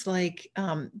was almost like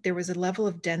there was a level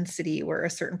of density where a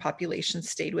certain population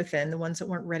stayed within, the ones that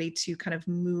weren't ready to kind of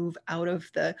move out of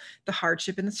the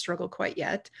hardship and the struggle quite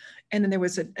yet. And then there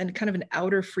was a kind of an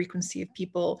outer frequency of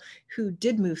people who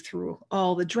did move through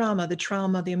all the drama, the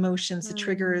trauma, the emotions, the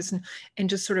triggers, and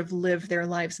just sort of live their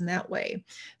lives in that way.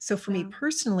 So for me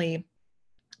personally,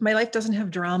 my life doesn't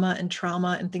have drama and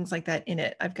trauma and things like that in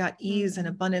it. I've got ease and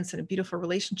abundance and beautiful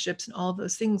relationships and all of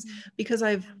those things because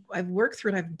I've worked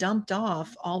through and I've dumped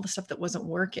off all the stuff that wasn't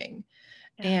working.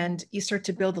 And you start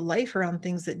to build a life around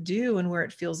things that do and where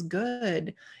it feels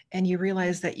good. And you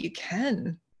realize that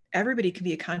everybody can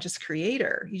be a conscious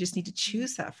creator. You just need to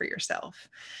choose that for yourself.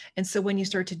 And so when you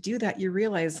start to do that, you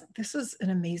realize this is an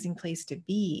amazing place to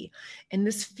be. And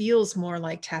this feels more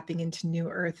like tapping into new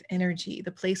earth energy,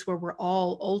 the place where we're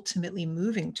all ultimately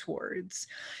moving towards.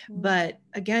 But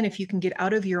again, if you can get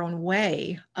out of your own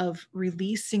way of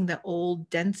releasing the old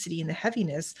density and the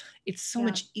heaviness, it's so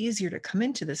much easier to come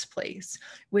into this place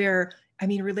where,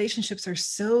 relationships are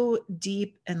so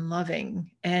deep and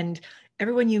loving, and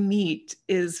everyone you meet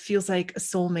feels like a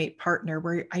soulmate partner,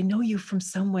 where I know you from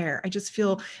somewhere. I just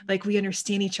feel like we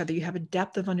understand each other. You have a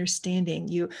depth of understanding.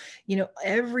 You know,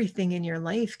 everything in your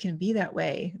life can be that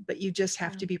way, but you just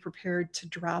have to be prepared to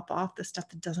drop off the stuff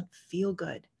that doesn't feel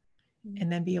good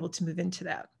and then be able to move into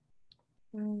that.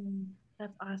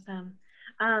 That's awesome.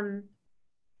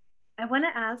 I want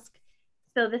to ask,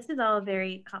 so this is all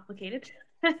very complicated,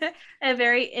 a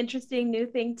very interesting new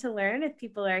thing to learn if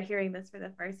people are hearing this for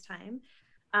the first time.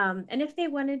 And if they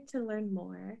wanted to learn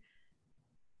more,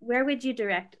 where would you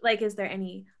direct? Like, is there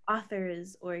any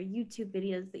authors or YouTube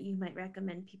videos that you might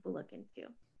recommend people look into?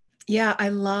 Yeah, I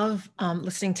love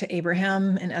listening to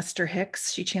Abraham and Esther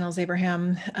Hicks. She channels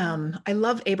Abraham. I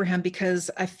love Abraham because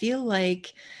I feel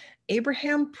like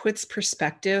Abraham puts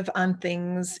perspective on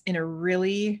things in a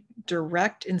really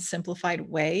direct and simplified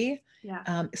way.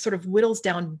 Sort of whittles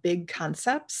down big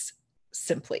concepts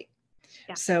simply.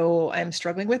 So I'm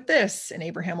struggling with this, and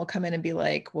Abraham will come in and be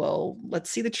like, well, let's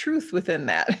see the truth within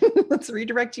that. Let's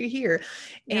redirect you here.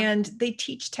 And they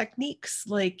teach techniques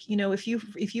like, if you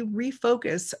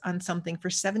refocus on something for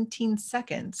 17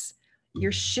 seconds,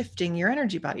 you're shifting your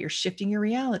energy body, you're shifting your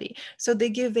reality. So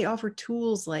they offer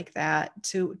tools like that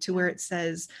to where it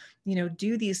says,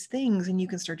 do these things and you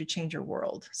can start to change your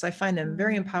world. So I find them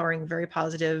very empowering, very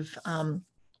positive.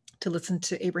 To listen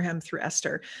to Abraham through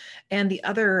Esther. And the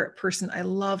other person I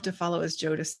love to follow is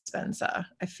Joe Dispenza.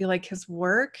 I feel like his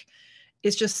work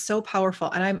is just so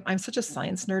powerful. And I'm such a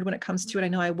science nerd when it comes to it. I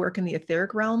know I work in the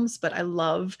etheric realms, but I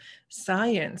love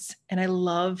science, and I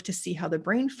love to see how the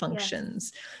brain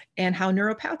functions and how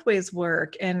neural pathways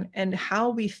work, and how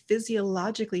we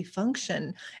physiologically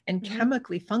function and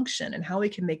chemically function, and how we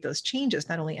can make those changes,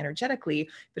 not only energetically,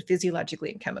 but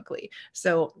physiologically and chemically.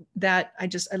 So that I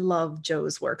love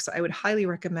Joe's work. So I would highly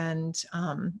recommend,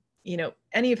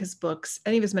 any of his books,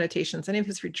 any of his meditations, any of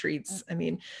his retreats.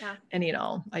 Any and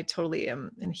all. I totally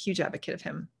am a huge advocate of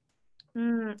him.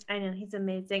 I know, he's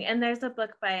amazing. And there's a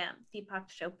book by Deepak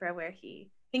Chopra where I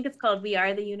think it's called We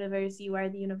Are the Universe, You Are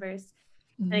the Universe.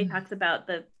 And he talks about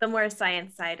the more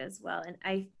science side as well.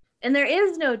 And there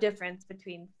is no difference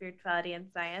between spirituality and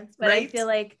science, but I feel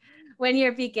like when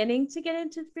you're beginning to get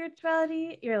into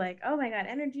spirituality, you're like, oh my God,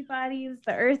 energy bodies,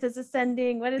 the earth is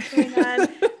ascending, what is going on?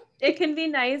 It can be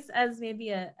nice as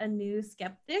maybe a new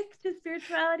skeptic to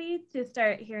spirituality to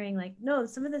start hearing like, no,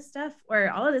 some of this stuff or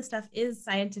all of this stuff is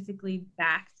scientifically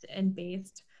backed and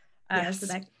based. So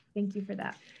thank you for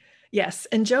that. Yes.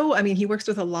 And Joe, he works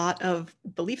with a lot of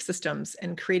belief systems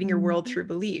and creating your world through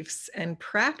beliefs and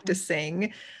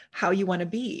practicing how you want to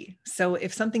be. So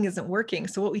if something isn't working,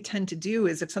 so what we tend to do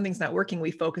is if something's not working,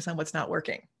 we focus on what's not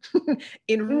working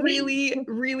in really,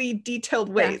 really detailed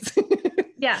ways.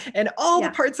 And all the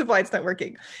parts of why it's not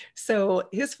working. So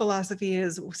his philosophy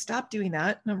is stop doing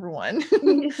that, number one.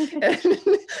 And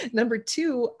number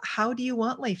two, how do you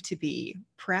want life to be?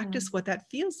 Practice what that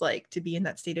feels like to be in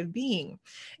that state of being.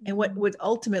 And what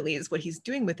ultimately is what he's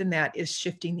doing within that is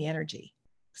shifting the energy.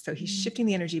 So he's shifting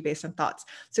the energy based on thoughts.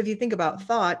 So if you think about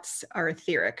thoughts are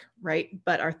etheric, right?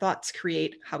 But our thoughts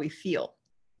create how we feel.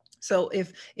 So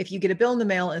if you get a bill in the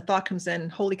mail and a thought comes in,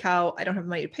 holy cow, I don't have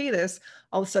money to pay this,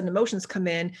 all of a sudden emotions come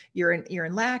in, you're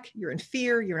in lack, you're in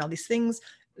fear, you're in all these things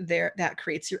there, that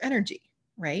creates your energy,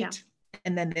 right? Yeah.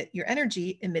 And then your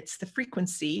energy emits the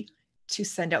frequency to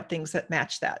send out things that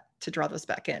match that, to draw those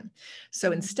back in.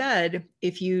 So instead,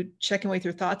 if you check in with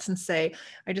your thoughts and say,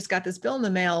 I just got this bill in the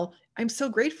mail, I'm so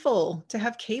grateful to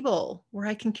have cable where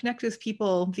I can connect with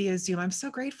people via Zoom. I'm so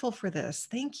grateful for this.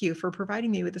 Thank you for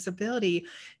providing me with this ability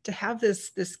to have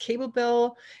this cable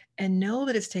bill and know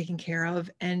that it's taken care of.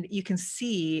 And you can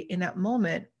see in that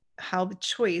moment how the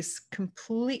choice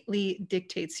completely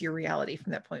dictates your reality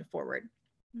from that point forward.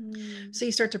 So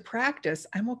you start to practice,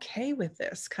 I'm okay with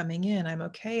this coming in. I'm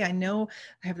okay. I know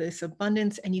I have this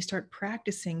abundance, and you start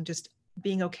practicing just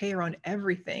being okay around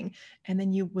everything. And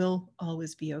then you will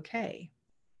always be okay,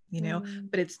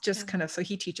 but it's just kind of, so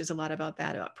he teaches a lot about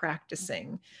that, about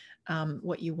practicing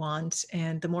what you want.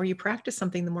 And the more you practice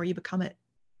something, the more you become it,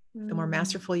 the more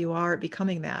masterful you are at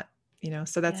becoming that,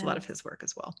 so that's a lot of his work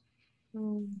as well.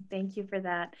 Thank you for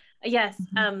that. Yes.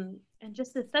 And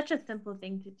just such a simple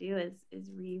thing to do is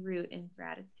reroute in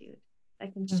gratitude.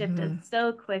 That can shift us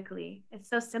so quickly. It's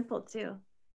so simple too.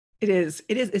 It is.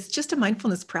 It's just a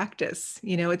mindfulness practice.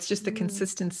 It's just the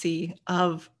consistency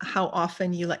of how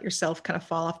often you let yourself kind of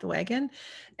fall off the wagon,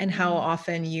 and how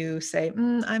often you say,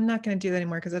 I'm not going to do that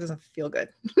anymore because that doesn't feel good.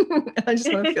 I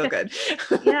just want to feel good.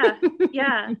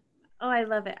 Yeah. Oh, I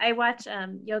love it. I watch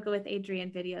Yoga with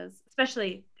Adriene videos,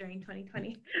 especially during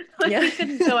 2020 when we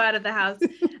couldn't go out of the house.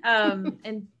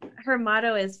 And her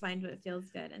motto is find what feels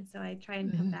good. And so I try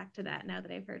and come back to that now that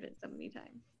I've heard it so many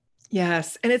times.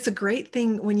 Yes. And it's a great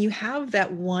thing when you have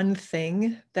that one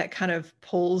thing that kind of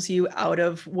pulls you out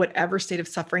of whatever state of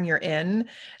suffering you're in.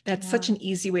 That's such an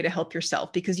easy way to help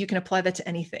yourself, because you can apply that to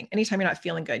anything. Anytime you're not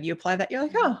feeling good, you apply that. You're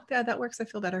like, oh, yeah, that works. I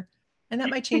feel better. And that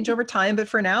might change over time. But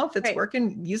for now, if it's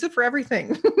working, use it for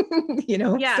everything,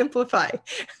 simplify.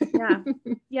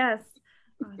 Yes.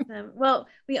 Awesome. Well,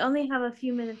 we only have a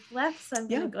few minutes left, so I'm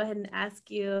going to go ahead and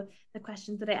ask you the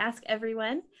questions that I ask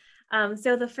everyone.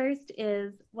 So the first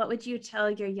is, what would you tell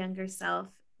your younger self,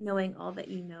 knowing all that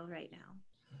you know right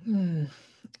now?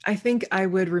 I think I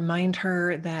would remind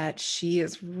her that she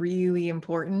is really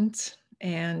important,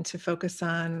 and to focus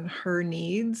on her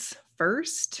needs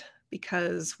first,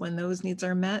 because when those needs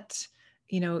are met,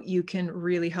 you can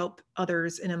really help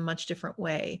others in a much different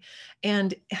way.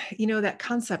 And, that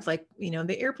concept, like,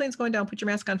 the airplane's going down, put your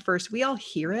mask on first. We all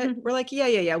hear it. We're like,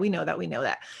 yeah. We know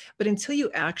that. But until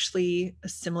you actually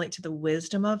assimilate to the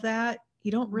wisdom of that,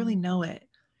 you don't really know it.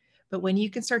 But when you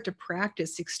can start to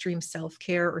practice extreme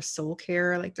self-care, or soul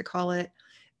care, I like to call it,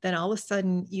 then all of a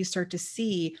sudden you start to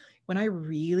see, when I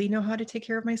really know how to take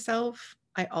care of myself,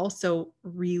 I also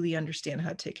really understand how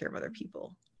to take care of other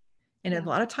people. And a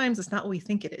lot of times it's not what we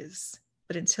think it is.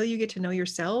 But until you get to know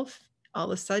yourself, all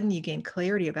of a sudden you gain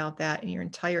clarity about that, and your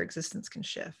entire existence can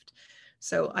shift.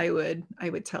 So I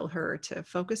would tell her to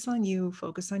focus on you,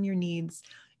 focus on your needs,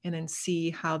 and then see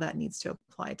how that needs to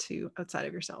apply to outside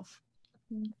of yourself.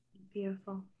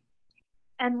 Beautiful.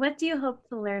 And what do you hope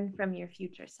to learn from your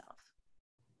future self?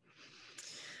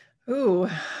 Ooh,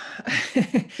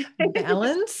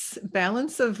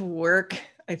 balance of work,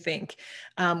 I think,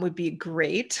 would be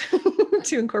great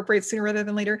to incorporate sooner rather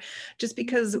than later, just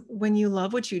because when you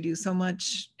love what you do so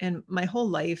much, and my whole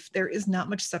life, there is not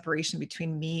much separation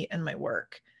between me and my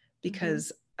work,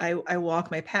 because I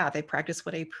walk my path. I practice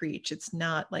what I preach. It's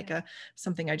not like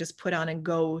something I just put on and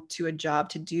go to a job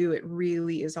to do. It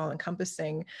really is all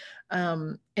encompassing.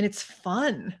 And it's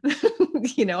fun.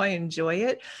 I enjoy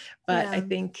it. But I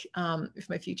think if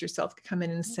my future self could come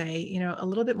in and say, a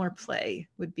little bit more play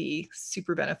would be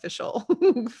super beneficial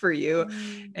for you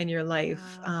and your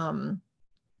life.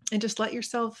 And just let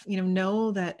yourself,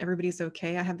 know that everybody's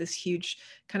okay. I have this huge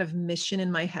kind of mission in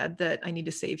my head that I need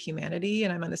to save humanity,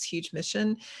 and I'm on this huge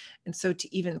mission. And so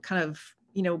to even kind of,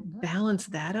 balance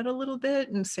that out a little bit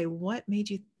and say, what made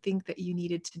you think that you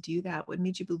needed to do that? What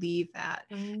made you believe that?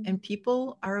 And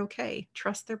people are okay.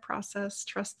 Trust their process,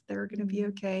 trust that they're going to be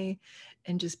okay,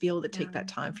 and just be able to take that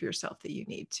time for yourself that you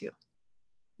need to.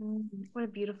 What a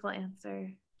beautiful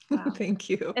answer. Wow. Thank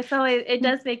you. It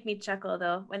does make me chuckle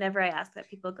though, whenever I ask that.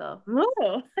 People go,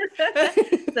 oh,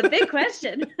 it's a big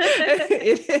question.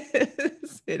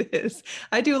 It is.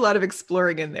 I do a lot of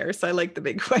exploring in there, so I like the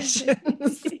big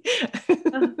questions.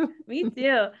 Me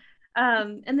too.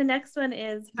 And the next one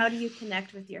is, how do you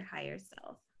connect with your higher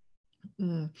self?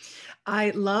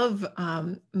 I love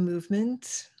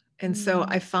movement And so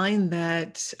I find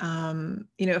that,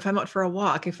 if I'm out for a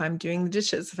walk, if I'm doing the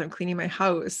dishes, if I'm cleaning my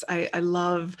house, I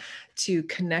love to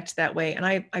connect that way. And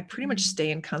I pretty much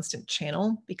stay in constant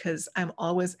channel because I'm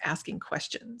always asking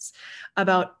questions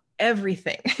about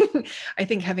everything. I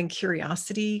think having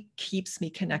curiosity keeps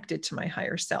me connected to my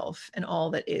higher self and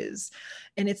all that is.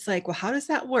 And it's like, well, how does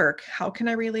that work? How can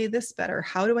I relay this better?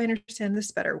 How do I understand this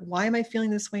better? Why am I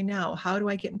feeling this way now? How do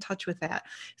I get in touch with that?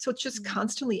 So it's just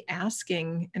constantly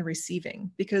asking and receiving,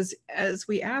 because as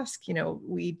we ask,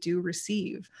 we do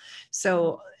receive.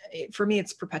 So for me,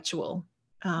 it's perpetual.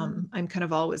 I'm kind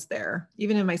of always there.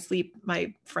 Even in my sleep,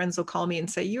 my friends will call me and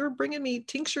say, "You were bringing me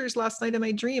tinctures last night in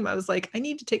my dream." I was like, I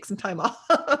need to take some time off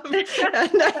and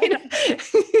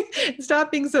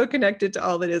stop being so connected to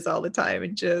all that is all the time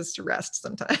and just rest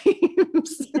sometimes.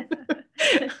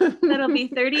 That'll be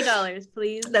 $30,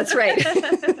 please. That's right.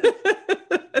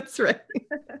 That's right.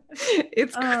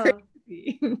 It's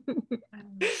crazy.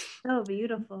 So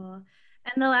beautiful.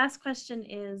 And the last question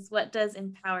is, what does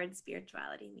empowered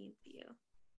spirituality mean to you?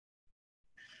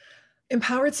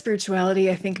 Empowered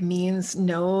spirituality, I think, means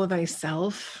know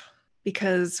thyself,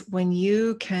 because when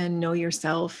you can know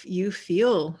yourself, you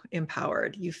feel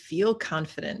empowered, you feel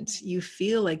confident, you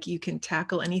feel like you can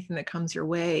tackle anything that comes your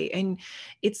way. And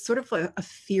it's sort of a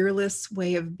fearless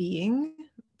way of being,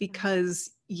 because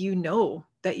you know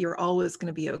that you're always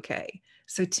going to be okay.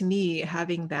 So to me,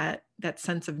 having that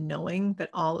sense of knowing that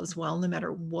all is well, no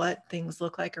matter what things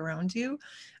look like around you,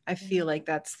 I feel like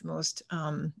that's the most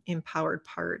empowered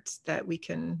part that we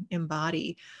can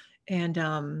embody. And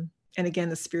again,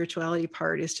 the spirituality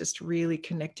part is just really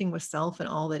connecting with self and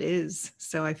all that is.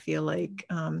 So I feel like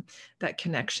that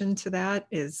connection to that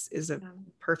is a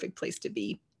perfect place to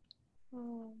be.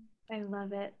 Oh, I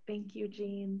love it. Thank you,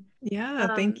 Jean.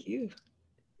 Yeah, thank you.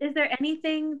 Is there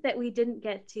anything that we didn't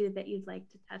get to that you'd like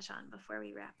to touch on before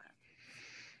we wrap up?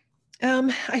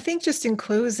 I think just in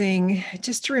closing,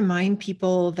 just to remind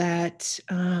people that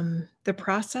the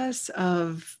process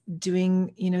of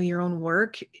doing, your own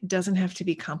work doesn't have to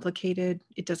be complicated.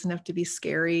 It doesn't have to be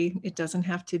scary. It doesn't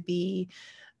have to be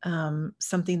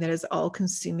something that is all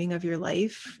consuming of your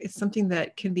life. It's something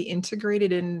that can be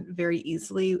integrated in very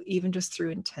easily, even just through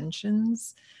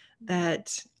intentions.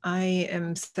 That I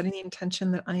am setting the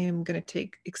intention that I am going to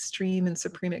take extreme and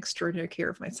supreme extraordinary care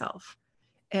of myself.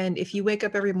 And if you wake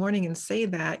up every morning and say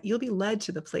that, you'll be led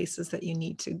to the places that you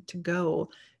need to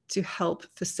go to help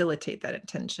facilitate that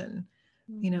intention.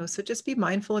 So just be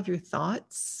mindful of your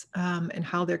thoughts and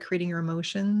how they're creating your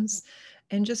emotions,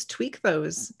 and just tweak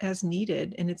those as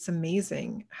needed. And it's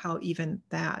amazing how even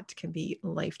that can be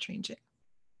life-changing.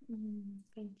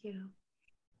 Thank you.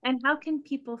 And how can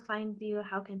people find you?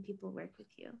 How can people work with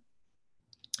you?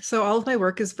 So all of my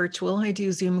work is virtual. I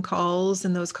do Zoom calls,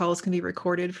 and those calls can be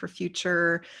recorded for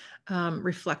future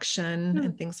reflection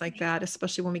and things like that,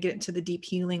 especially when we get into the deep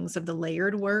healings of the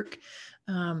layered work.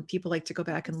 People like to go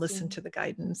back and listen to the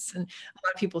guidance. And a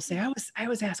lot of people say, I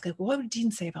was asked, like, what would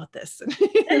Jean say about this?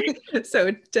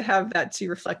 So to have that to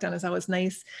reflect on is always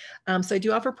nice. So I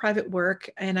do offer private work,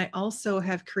 and I also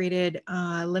have created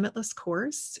a Limitless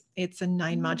course. It's a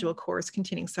 9-module course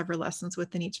containing several lessons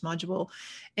within each module.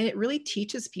 And it really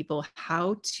teaches people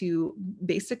how to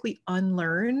basically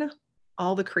unlearn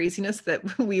all the craziness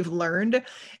that we've learned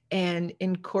and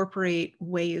incorporate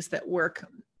ways that work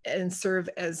and serve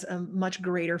as a much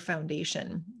greater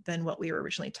foundation than what we were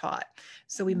originally taught.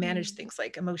 So we manage things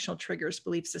like emotional triggers,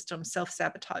 belief systems,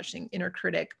 self-sabotaging, inner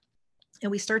critic, and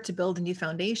we start to build a new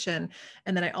foundation.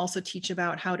 And then I also teach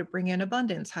about how to bring in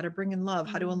abundance, how to bring in love,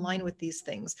 how to align with these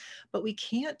things. But we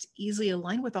can't easily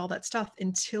align with all that stuff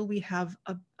until we have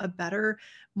a better,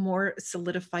 more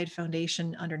solidified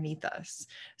foundation underneath us.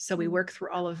 So we work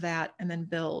through all of that and then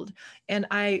build. And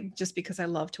just because I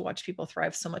love to watch people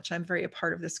thrive so much, I'm very a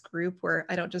part of this group where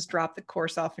I don't just drop the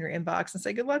course off in your inbox and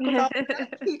say, good luck with all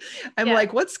that. I'm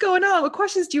like, what's going on? What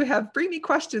questions do you have? Bring me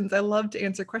questions. I love to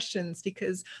answer questions,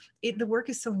 because the work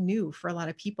is so new for a lot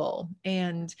of people.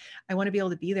 And I want to be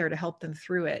able to be there to help them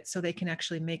through it so they can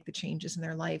actually make the changes in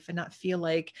their life and not feel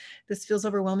like this feels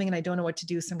overwhelming and I don't know what to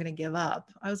do, so I'm going to give up.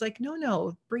 I was like,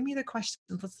 no, bring me the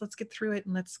questions. Let's get through it,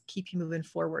 and let's keep you moving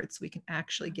forward so we can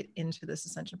actually get into this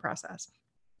ascension process.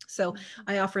 So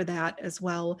I offer that as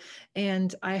well.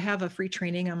 And I have a free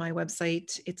training on my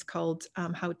website. It's called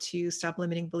How to Stop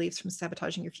Limiting Beliefs from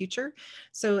Sabotaging Your Future.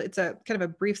 So it's a kind of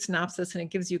a brief synopsis, and it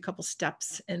gives you a couple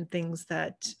steps and things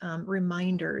that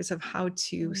reminders of how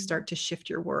to start to shift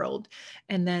your world.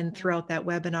 And then throughout that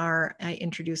webinar, I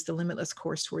introduced the Limitless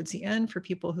course towards the end for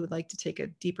people who would like to take a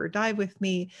deeper dive with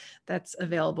me. That's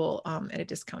available at a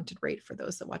discounted rate for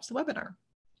those that watch the webinar.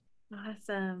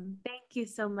 Awesome. Thank you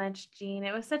so much, Jean.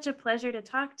 It was such a pleasure to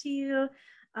talk to you.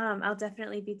 I'll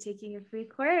definitely be taking your free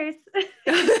course.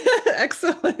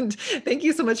 Excellent. Thank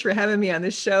you so much for having me on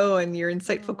this show and your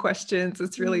insightful questions.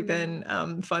 It's really been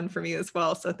fun for me as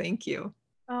well. So thank you.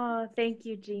 Oh, thank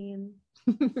you, Jean.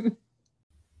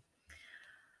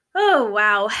 Oh,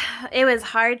 wow. It was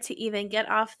hard to even get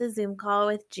off the Zoom call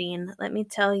with Jean. Let me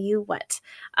tell you what.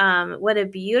 What a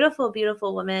beautiful,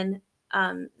 beautiful woman.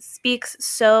 Speaks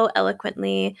so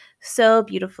eloquently, so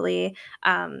beautifully.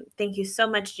 Thank you so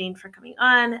much, Jean, for coming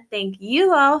on. Thank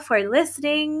you all for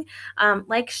listening.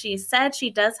 Like she said, she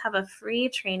does have a free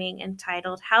training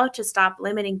entitled How to Stop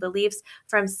Limiting Beliefs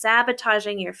from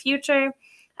Sabotaging Your Future.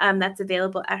 That's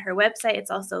available at her website. It's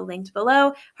also linked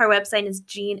below. Her website is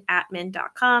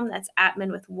jeanatman.com. That's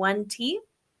Atman with 1 T.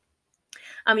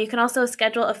 You can also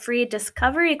schedule a free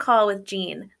discovery call with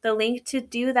Jean. The link to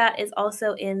do that is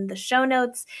also in the show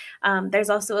notes. There's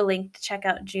also a link to check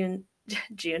out Jean's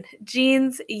YouTube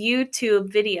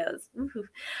videos.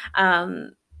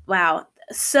 Wow,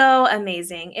 so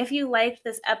amazing. If you liked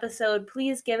this episode,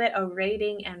 please give it a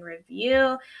rating and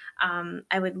review.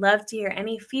 I would love to hear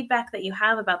any feedback that you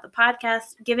have about the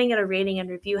podcast. Giving it a rating and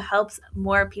review helps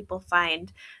more people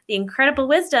find the incredible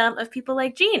wisdom of people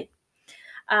like Jean.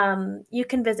 You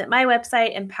can visit my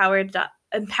website,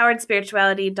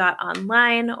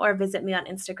 empoweredspirituality.online, or visit me on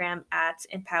Instagram at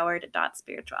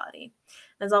empowered.spirituality.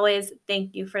 As always,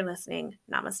 thank you for listening.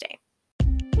 Namaste.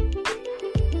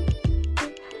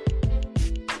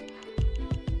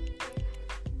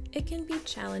 It can be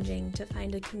challenging to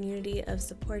find a community of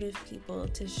supportive people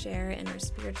to share in our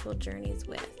spiritual journeys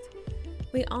with.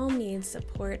 We all need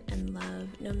support and love,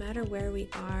 no matter where we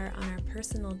are on our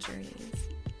personal journeys.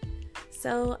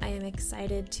 So I am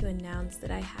excited to announce that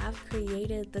I have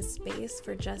created the space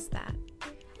for just that.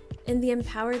 In the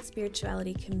Empowered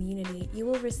Spirituality community, you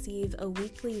will receive a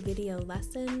weekly video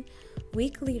lesson,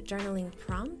 weekly journaling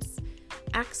prompts,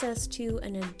 access to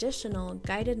an additional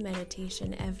guided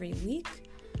meditation every week,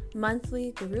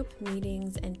 monthly group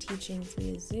meetings and teachings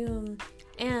via Zoom,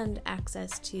 and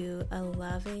access to a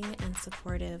loving and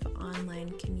supportive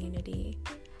online community.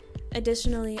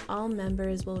 Additionally, all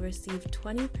members will receive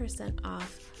 20%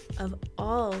 off of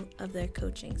all of their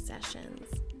coaching sessions.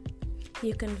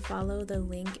 You can follow the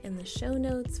link in the show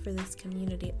notes for this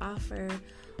community offer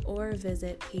or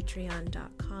visit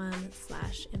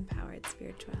patreon.com/empowered